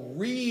Paul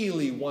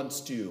really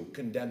wants to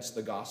condense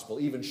the gospel,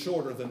 even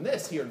shorter than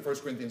this here in 1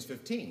 Corinthians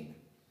 15,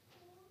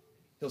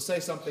 he'll say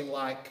something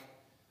like,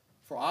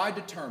 "For I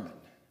determine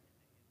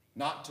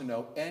not to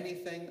know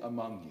anything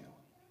among you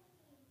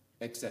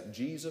except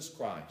Jesus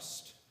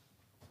Christ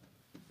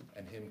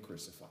and him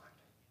crucified.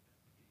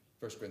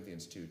 1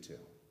 Corinthians 2:2.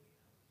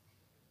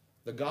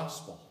 The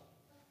gospel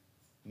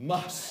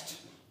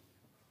must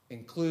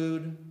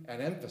include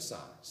and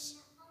emphasize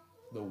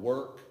the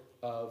work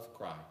of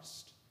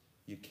Christ.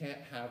 You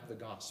can't have the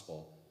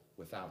gospel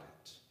without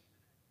it.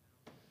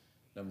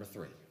 Number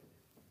 3.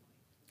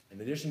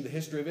 In addition to the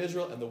history of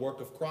Israel and the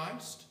work of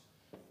Christ,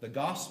 the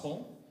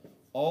gospel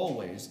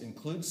always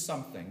includes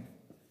something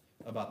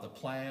about the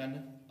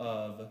plan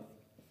of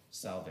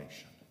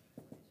salvation.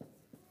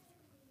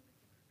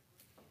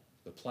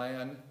 The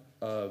plan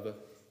of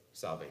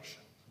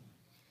salvation.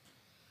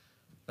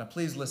 Now,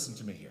 please listen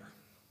to me here.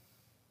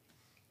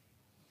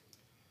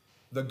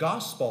 The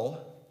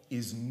gospel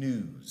is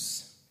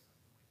news.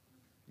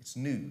 It's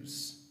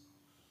news.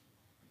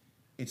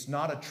 It's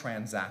not a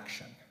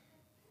transaction.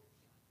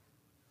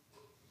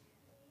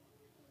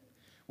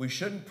 We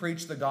shouldn't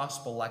preach the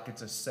gospel like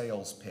it's a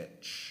sales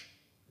pitch.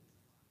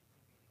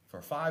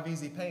 For 5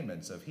 easy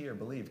payments of hear,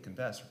 believe,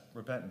 confess,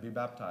 repent, and be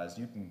baptized,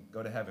 you can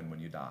go to heaven when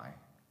you die.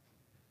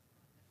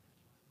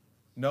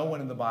 No one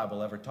in the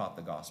Bible ever taught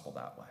the gospel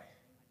that way.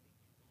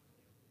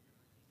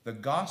 The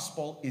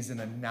gospel is an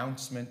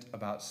announcement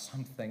about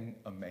something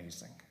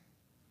amazing.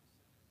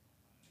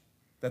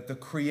 That the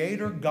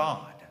Creator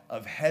God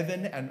of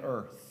heaven and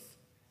earth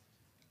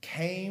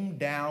came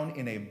down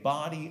in a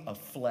body of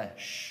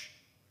flesh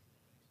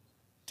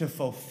to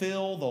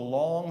fulfill the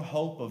long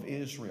hope of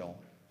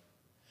Israel,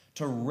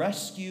 to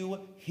rescue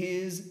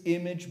his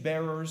image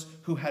bearers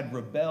who had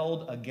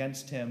rebelled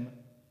against him,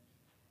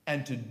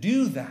 and to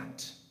do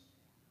that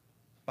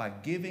by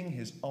giving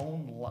his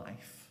own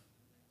life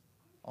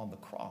on the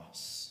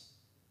cross,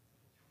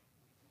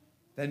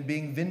 then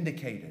being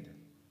vindicated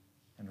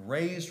and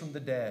raised from the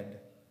dead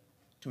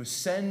to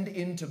ascend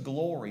into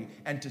glory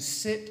and to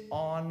sit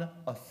on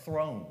a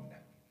throne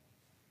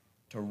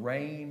to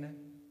reign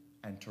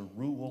and to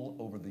rule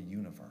over the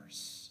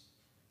universe.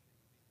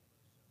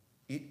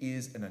 It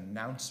is an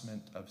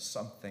announcement of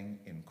something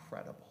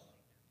incredible.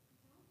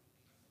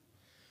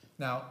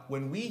 Now,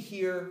 when we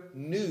hear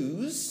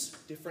news,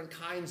 different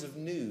kinds of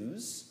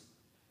news,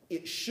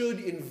 it should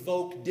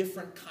invoke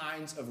different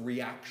kinds of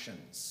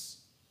reactions.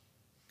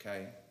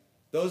 Okay?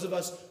 Those of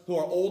us who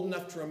are old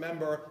enough to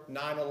remember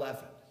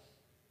 9/11,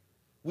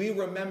 we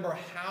remember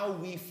how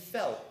we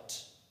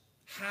felt,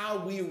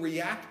 how we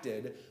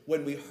reacted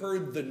when we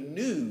heard the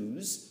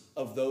news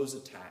of those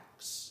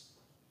attacks.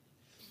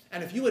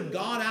 And if you had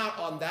gone out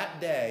on that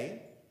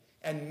day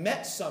and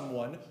met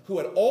someone who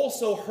had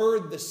also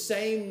heard the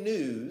same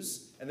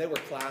news, and they were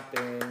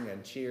clapping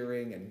and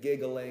cheering and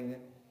giggling,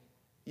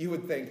 you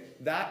would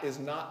think that is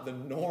not the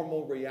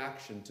normal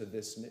reaction to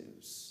this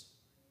news.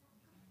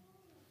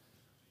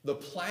 The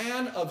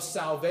plan of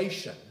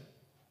salvation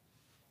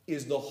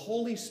is the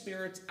Holy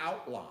Spirit's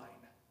outline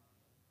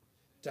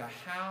to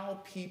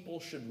how people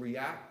should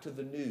react to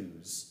the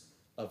news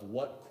of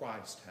what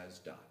Christ has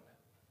done.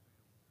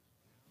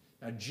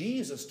 Now,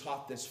 Jesus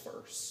taught this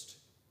first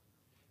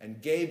and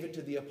gave it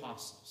to the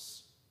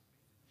apostles.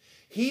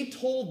 He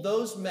told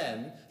those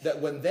men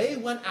that when they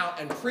went out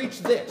and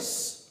preached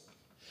this,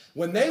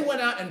 when they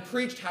went out and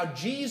preached how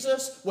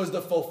Jesus was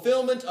the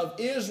fulfillment of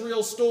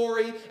Israel's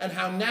story and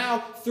how now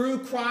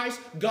through Christ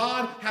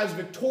God has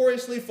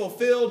victoriously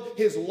fulfilled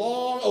his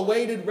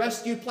long-awaited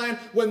rescue plan,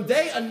 when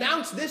they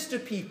announced this to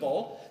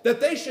people, that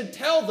they should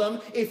tell them,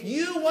 if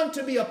you want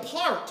to be a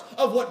part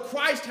of what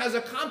Christ has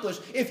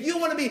accomplished, if you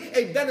want to be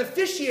a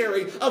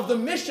beneficiary of the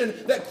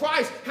mission that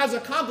Christ has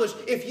accomplished,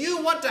 if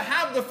you want to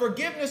have the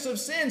forgiveness of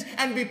sins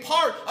and be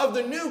part of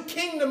the new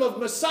kingdom of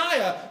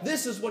Messiah,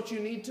 this is what you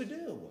need to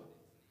do.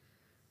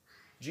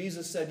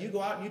 Jesus said, you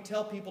go out and you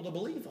tell people to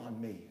believe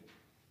on me,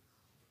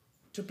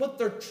 to put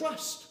their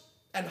trust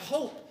and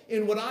hope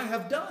in what I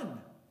have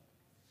done.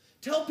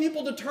 Tell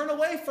people to turn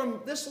away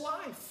from this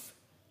life,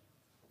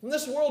 from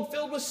this world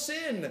filled with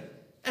sin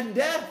and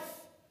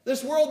death,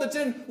 this world that's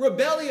in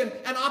rebellion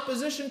and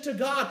opposition to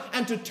God,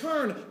 and to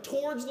turn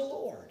towards the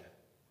Lord.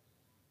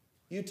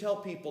 You tell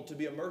people to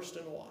be immersed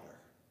in water,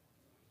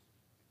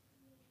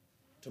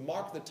 to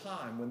mark the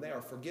time when they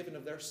are forgiven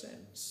of their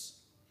sins,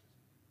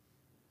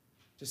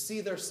 to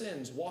see their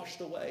sins washed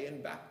away in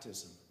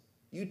baptism.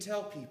 You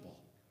tell people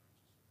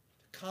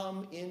to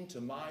come into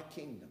my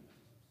kingdom,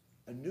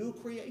 a new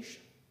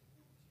creation,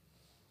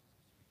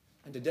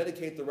 and to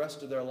dedicate the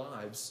rest of their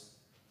lives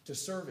to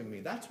serving me.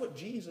 That's what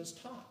Jesus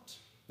taught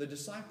the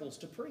disciples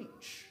to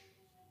preach.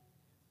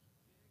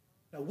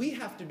 Now, we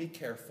have to be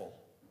careful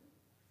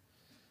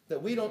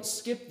that we don't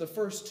skip the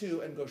first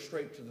 2 and go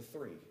straight to the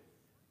 3.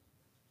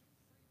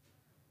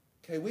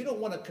 Okay, we don't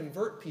want to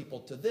convert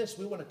people to this.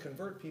 We want to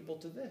convert people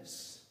to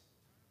this.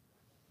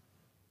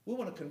 We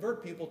want to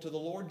convert people to the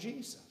Lord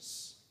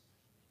Jesus.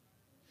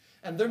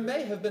 And there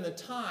may have been a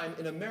time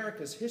in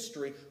America's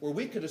history where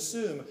we could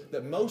assume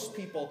that most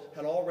people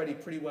had already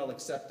pretty well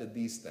accepted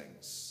these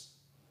things.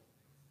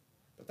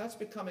 But that's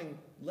becoming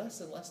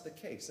less and less the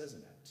case,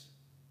 isn't it?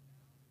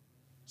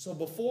 So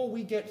before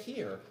we get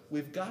here,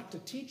 we've got to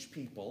teach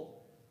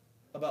people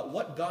about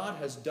what God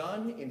has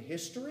done in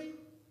history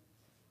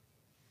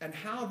and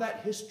how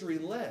that history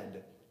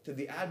led to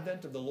the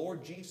advent of the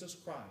Lord Jesus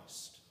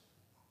Christ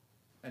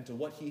and to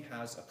what he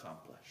has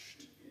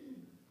accomplished.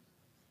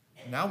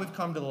 Now we've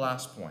come to the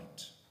last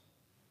point.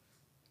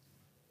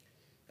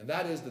 And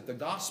that is that the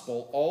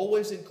gospel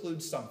always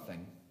includes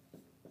something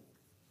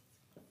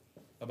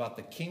about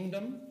the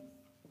kingdom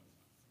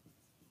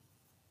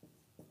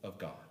of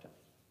God.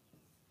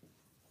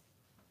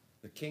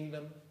 The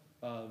kingdom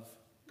of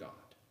God.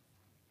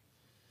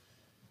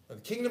 The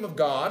kingdom of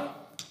God,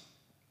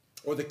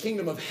 or the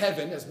kingdom of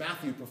heaven, as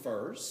Matthew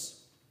prefers,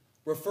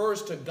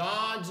 refers to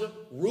God's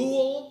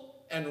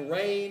rule and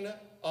reign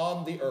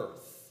on the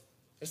earth.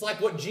 It's like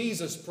what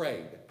Jesus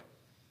prayed.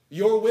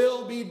 Your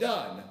will be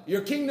done.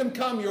 Your kingdom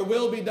come, your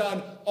will be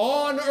done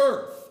on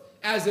earth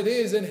as it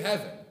is in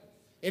heaven.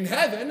 In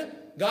heaven,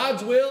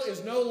 God's will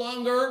is no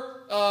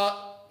longer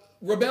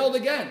rebelled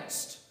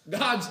against.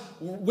 God's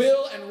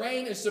will and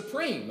reign is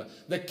supreme.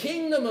 The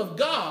kingdom of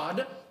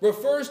God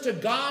refers to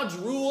God's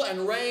rule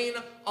and reign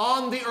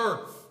on the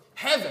earth.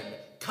 Heaven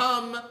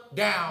come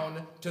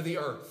down to the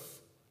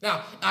earth.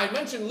 Now, I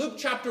mentioned Luke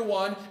chapter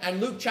 1 and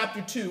Luke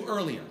chapter 2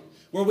 earlier,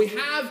 where we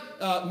have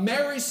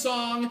Mary's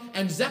song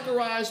and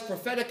Zechariah's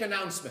prophetic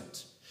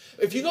announcement.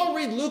 If you go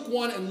read Luke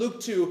 1 and Luke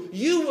 2,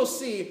 you will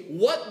see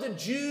what the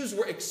Jews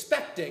were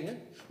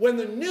expecting when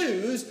the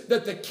news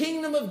that the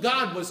kingdom of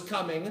God was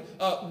coming,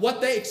 what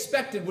they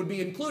expected would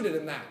be included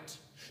in that.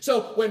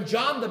 So when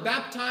John the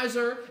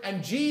Baptizer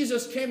and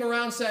Jesus came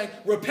around saying,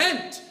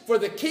 repent, for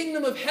the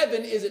kingdom of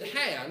heaven is at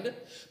hand,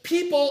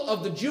 people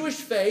of the Jewish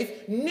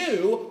faith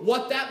knew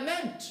what that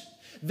meant.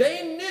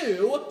 They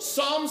knew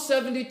Psalm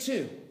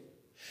 72.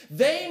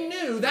 They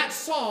knew that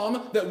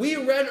psalm that we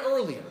read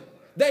earlier.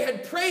 They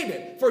had prayed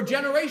it for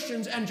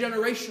generations and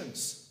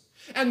generations.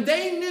 And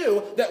they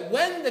knew that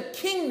when the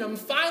kingdom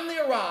finally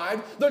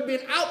arrived, there'd be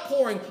an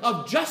outpouring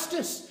of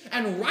justice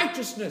and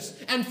righteousness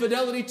and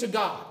fidelity to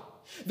God.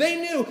 They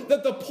knew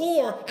that the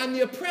poor and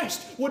the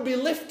oppressed would be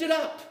lifted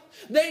up.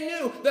 They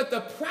knew that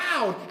the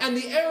proud and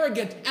the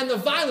arrogant and the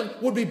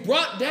violent would be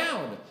brought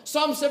down.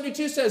 Psalm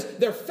 72 says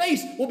their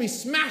face will be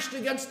smashed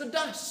against the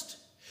dust.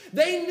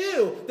 They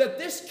knew that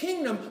this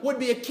kingdom would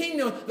be a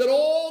kingdom that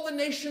all the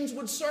nations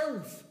would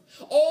serve.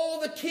 All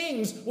the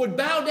kings would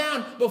bow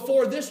down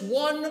before this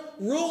one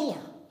ruler.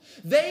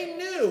 They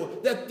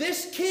knew that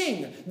this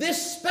king,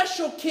 this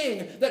special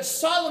king that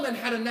Solomon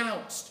had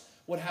announced,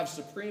 would have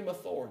supreme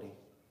authority.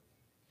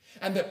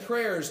 And that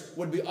prayers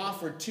would be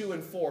offered to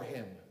and for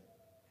him.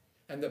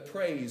 And that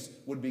praise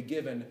would be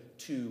given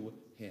to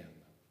him.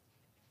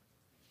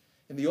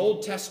 In the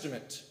Old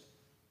Testament,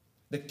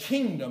 the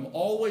kingdom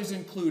always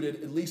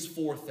included at least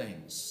four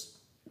things.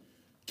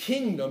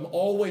 Kingdom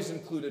always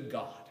included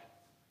God.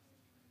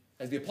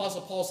 As the Apostle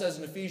Paul says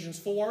in Ephesians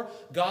 4,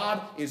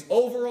 God is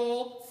over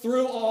all,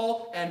 through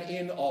all, and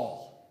in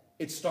all.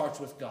 It starts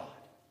with God.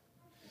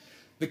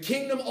 The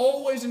kingdom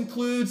always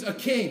includes a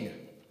king,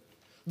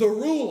 the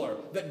ruler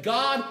that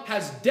God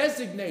has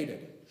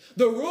designated,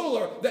 the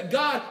ruler that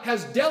God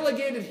has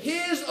delegated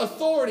his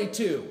authority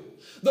to,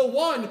 the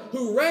one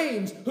who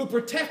reigns, who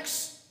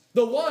protects,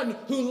 the one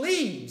who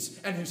leads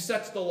and who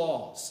sets the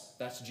laws.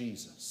 That's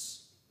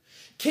Jesus.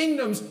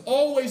 Kingdoms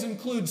always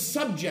include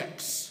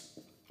subjects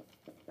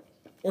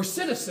or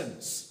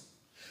citizens,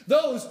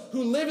 those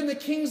who live in the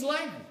king's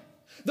land,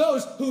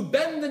 those who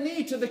bend the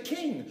knee to the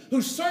king,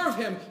 who serve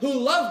him, who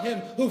love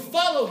him, who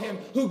follow him,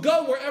 who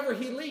go wherever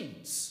he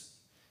leads.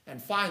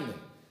 And finally,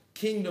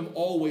 kingdom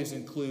always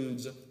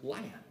includes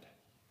land,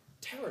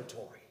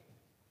 territory.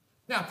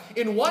 Now,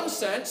 in one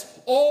sense,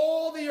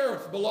 all the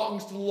earth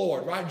belongs to the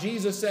Lord, right?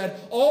 Jesus said,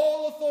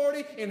 all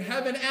authority in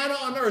heaven and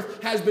on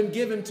earth has been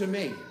given to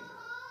me.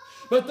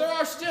 But there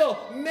are still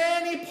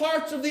many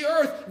parts of the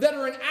earth that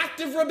are in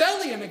active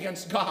rebellion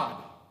against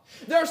God.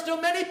 There are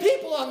still many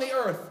people on the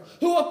earth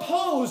who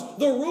oppose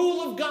the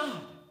rule of God.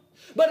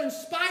 But in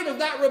spite of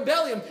that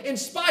rebellion, in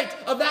spite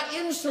of that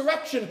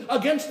insurrection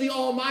against the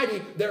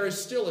Almighty, there is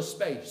still a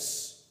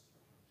space.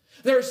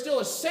 There is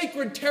still a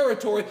sacred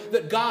territory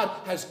that God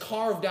has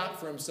carved out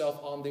for himself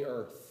on the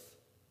earth.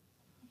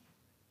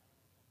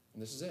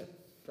 And this is it,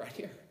 right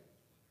here.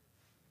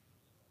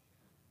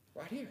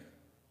 Right here.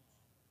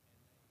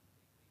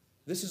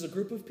 This is a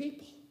group of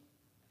people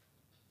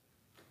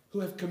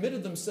who have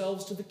committed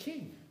themselves to the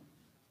King,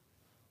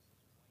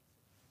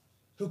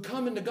 who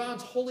come into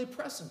God's holy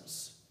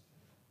presence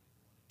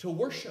to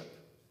worship,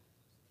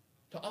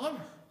 to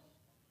honor,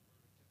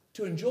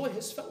 to enjoy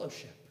his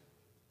fellowship.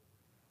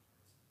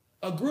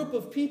 A group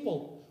of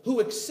people who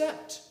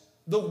accept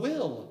the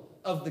will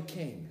of the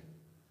King.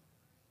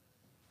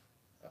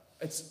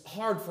 It's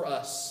hard for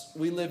us.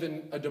 We live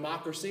in a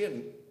democracy,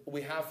 and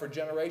we have for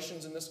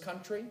generations in this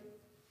country.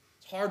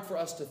 It's hard for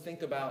us to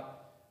think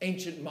about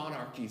ancient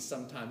monarchies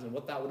sometimes and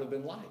what that would have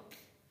been like.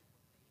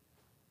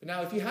 But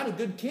now, if you had a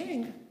good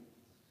king,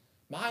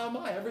 my oh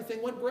my,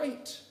 everything went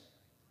great.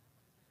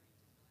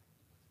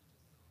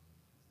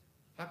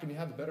 How can you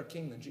have a better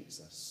king than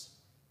Jesus?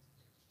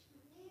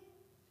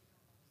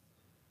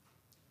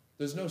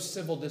 There's no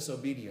civil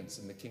disobedience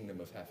in the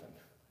kingdom of heaven.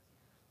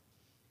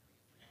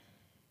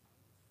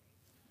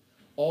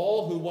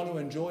 All who want to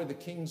enjoy the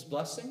king's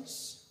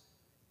blessings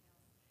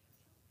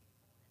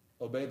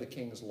obey the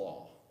king's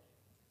law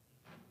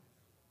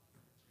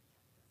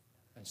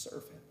and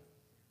serve him.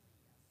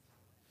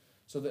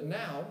 So that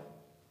now,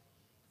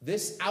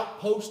 this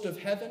outpost of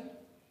heaven,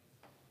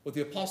 what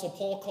the Apostle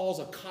Paul calls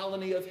a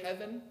colony of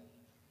heaven,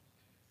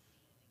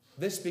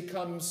 this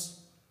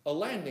becomes a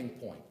landing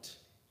point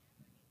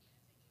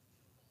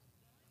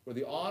where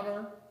the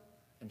honor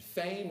and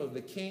fame of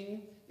the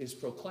king is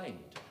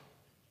proclaimed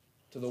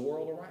to the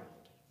world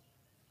around,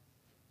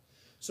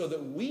 so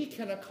that we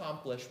can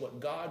accomplish what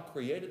God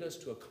created us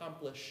to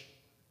accomplish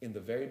in the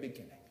very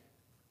beginning: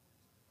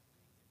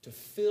 to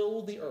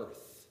fill the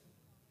earth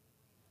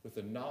with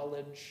the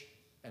knowledge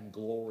and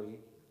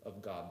glory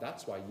of God.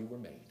 That's why you were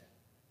made.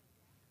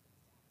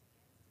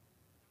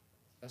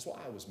 That's why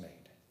I was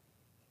made.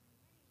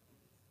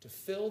 To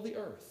fill the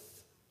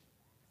earth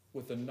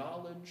with the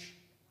knowledge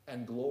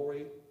and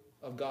glory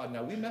of God.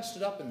 Now, we messed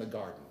it up in the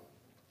garden,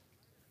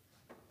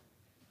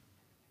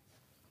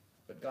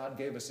 but God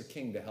gave us a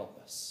king to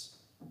help us.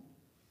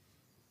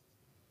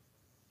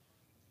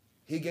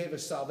 He gave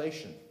us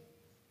salvation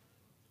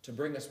to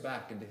bring us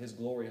back into his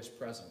glorious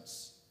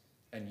presence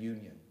and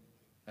union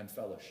and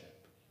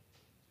fellowship.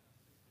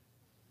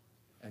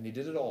 And he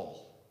did it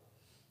all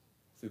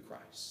through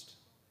Christ.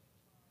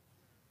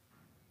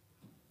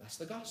 That's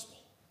the gospel.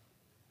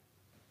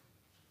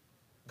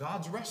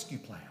 God's rescue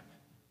plan,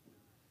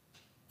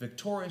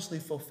 victoriously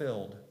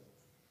fulfilled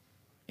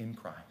in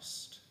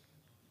Christ.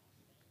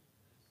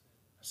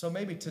 So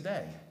maybe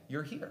today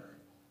you're here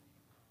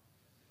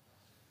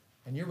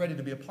and you're ready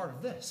to be a part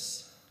of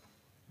this.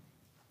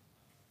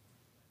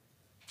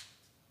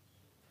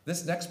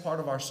 This next part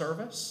of our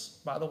service,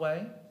 by the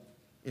way,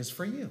 is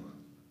for you.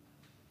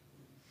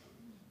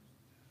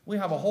 We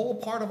have a whole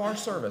part of our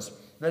service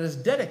that is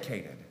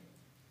dedicated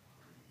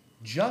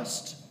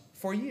just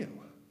for you.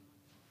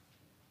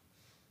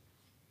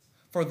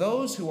 For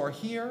those who are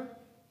here,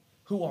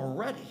 who are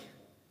ready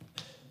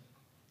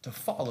to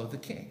follow the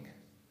King,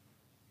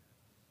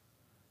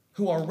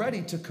 who are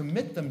ready to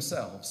commit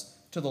themselves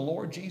to the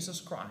Lord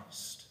Jesus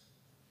Christ,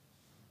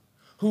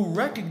 who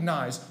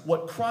recognize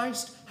what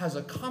Christ has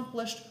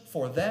accomplished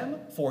for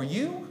them, for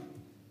you,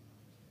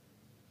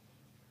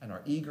 and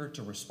are eager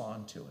to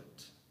respond to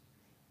it.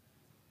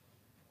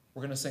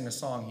 We're going to sing a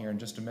song here in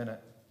just a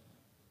minute.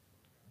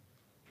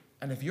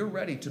 And if you're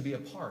ready to be a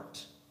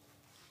part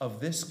of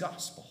this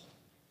gospel,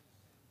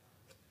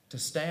 to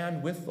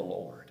stand with the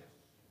Lord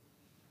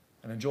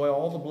and enjoy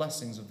all the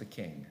blessings of the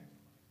King,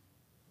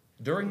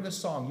 during this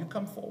song, you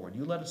come forward.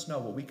 You let us know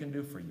what we can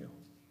do for you.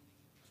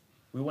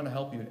 We want to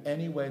help you in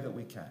any way that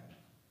we can.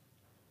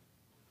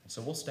 And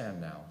so we'll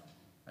stand now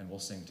and we'll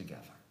sing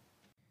together.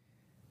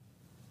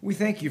 We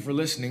thank you for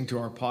listening to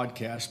our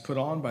podcast put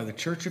on by the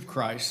Church of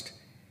Christ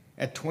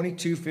at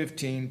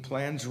 2215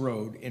 Plans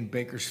Road in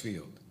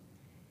Bakersfield.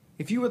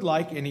 If you would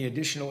like any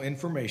additional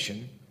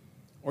information,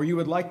 or you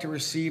would like to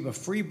receive a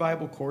free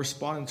Bible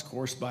correspondence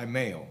course by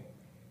mail,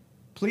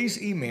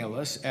 please email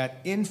us at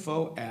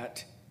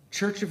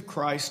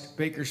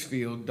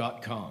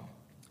info@churchofchristbakersfield.com.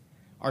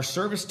 Our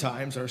service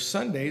times are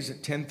Sundays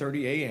at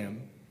 10:30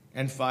 a.m.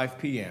 and 5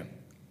 p.m.,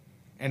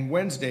 and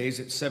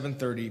Wednesdays at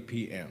 7:30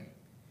 p.m.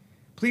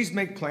 Please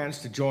make plans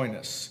to join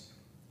us.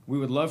 We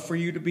would love for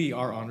you to be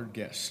our honored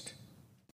guest.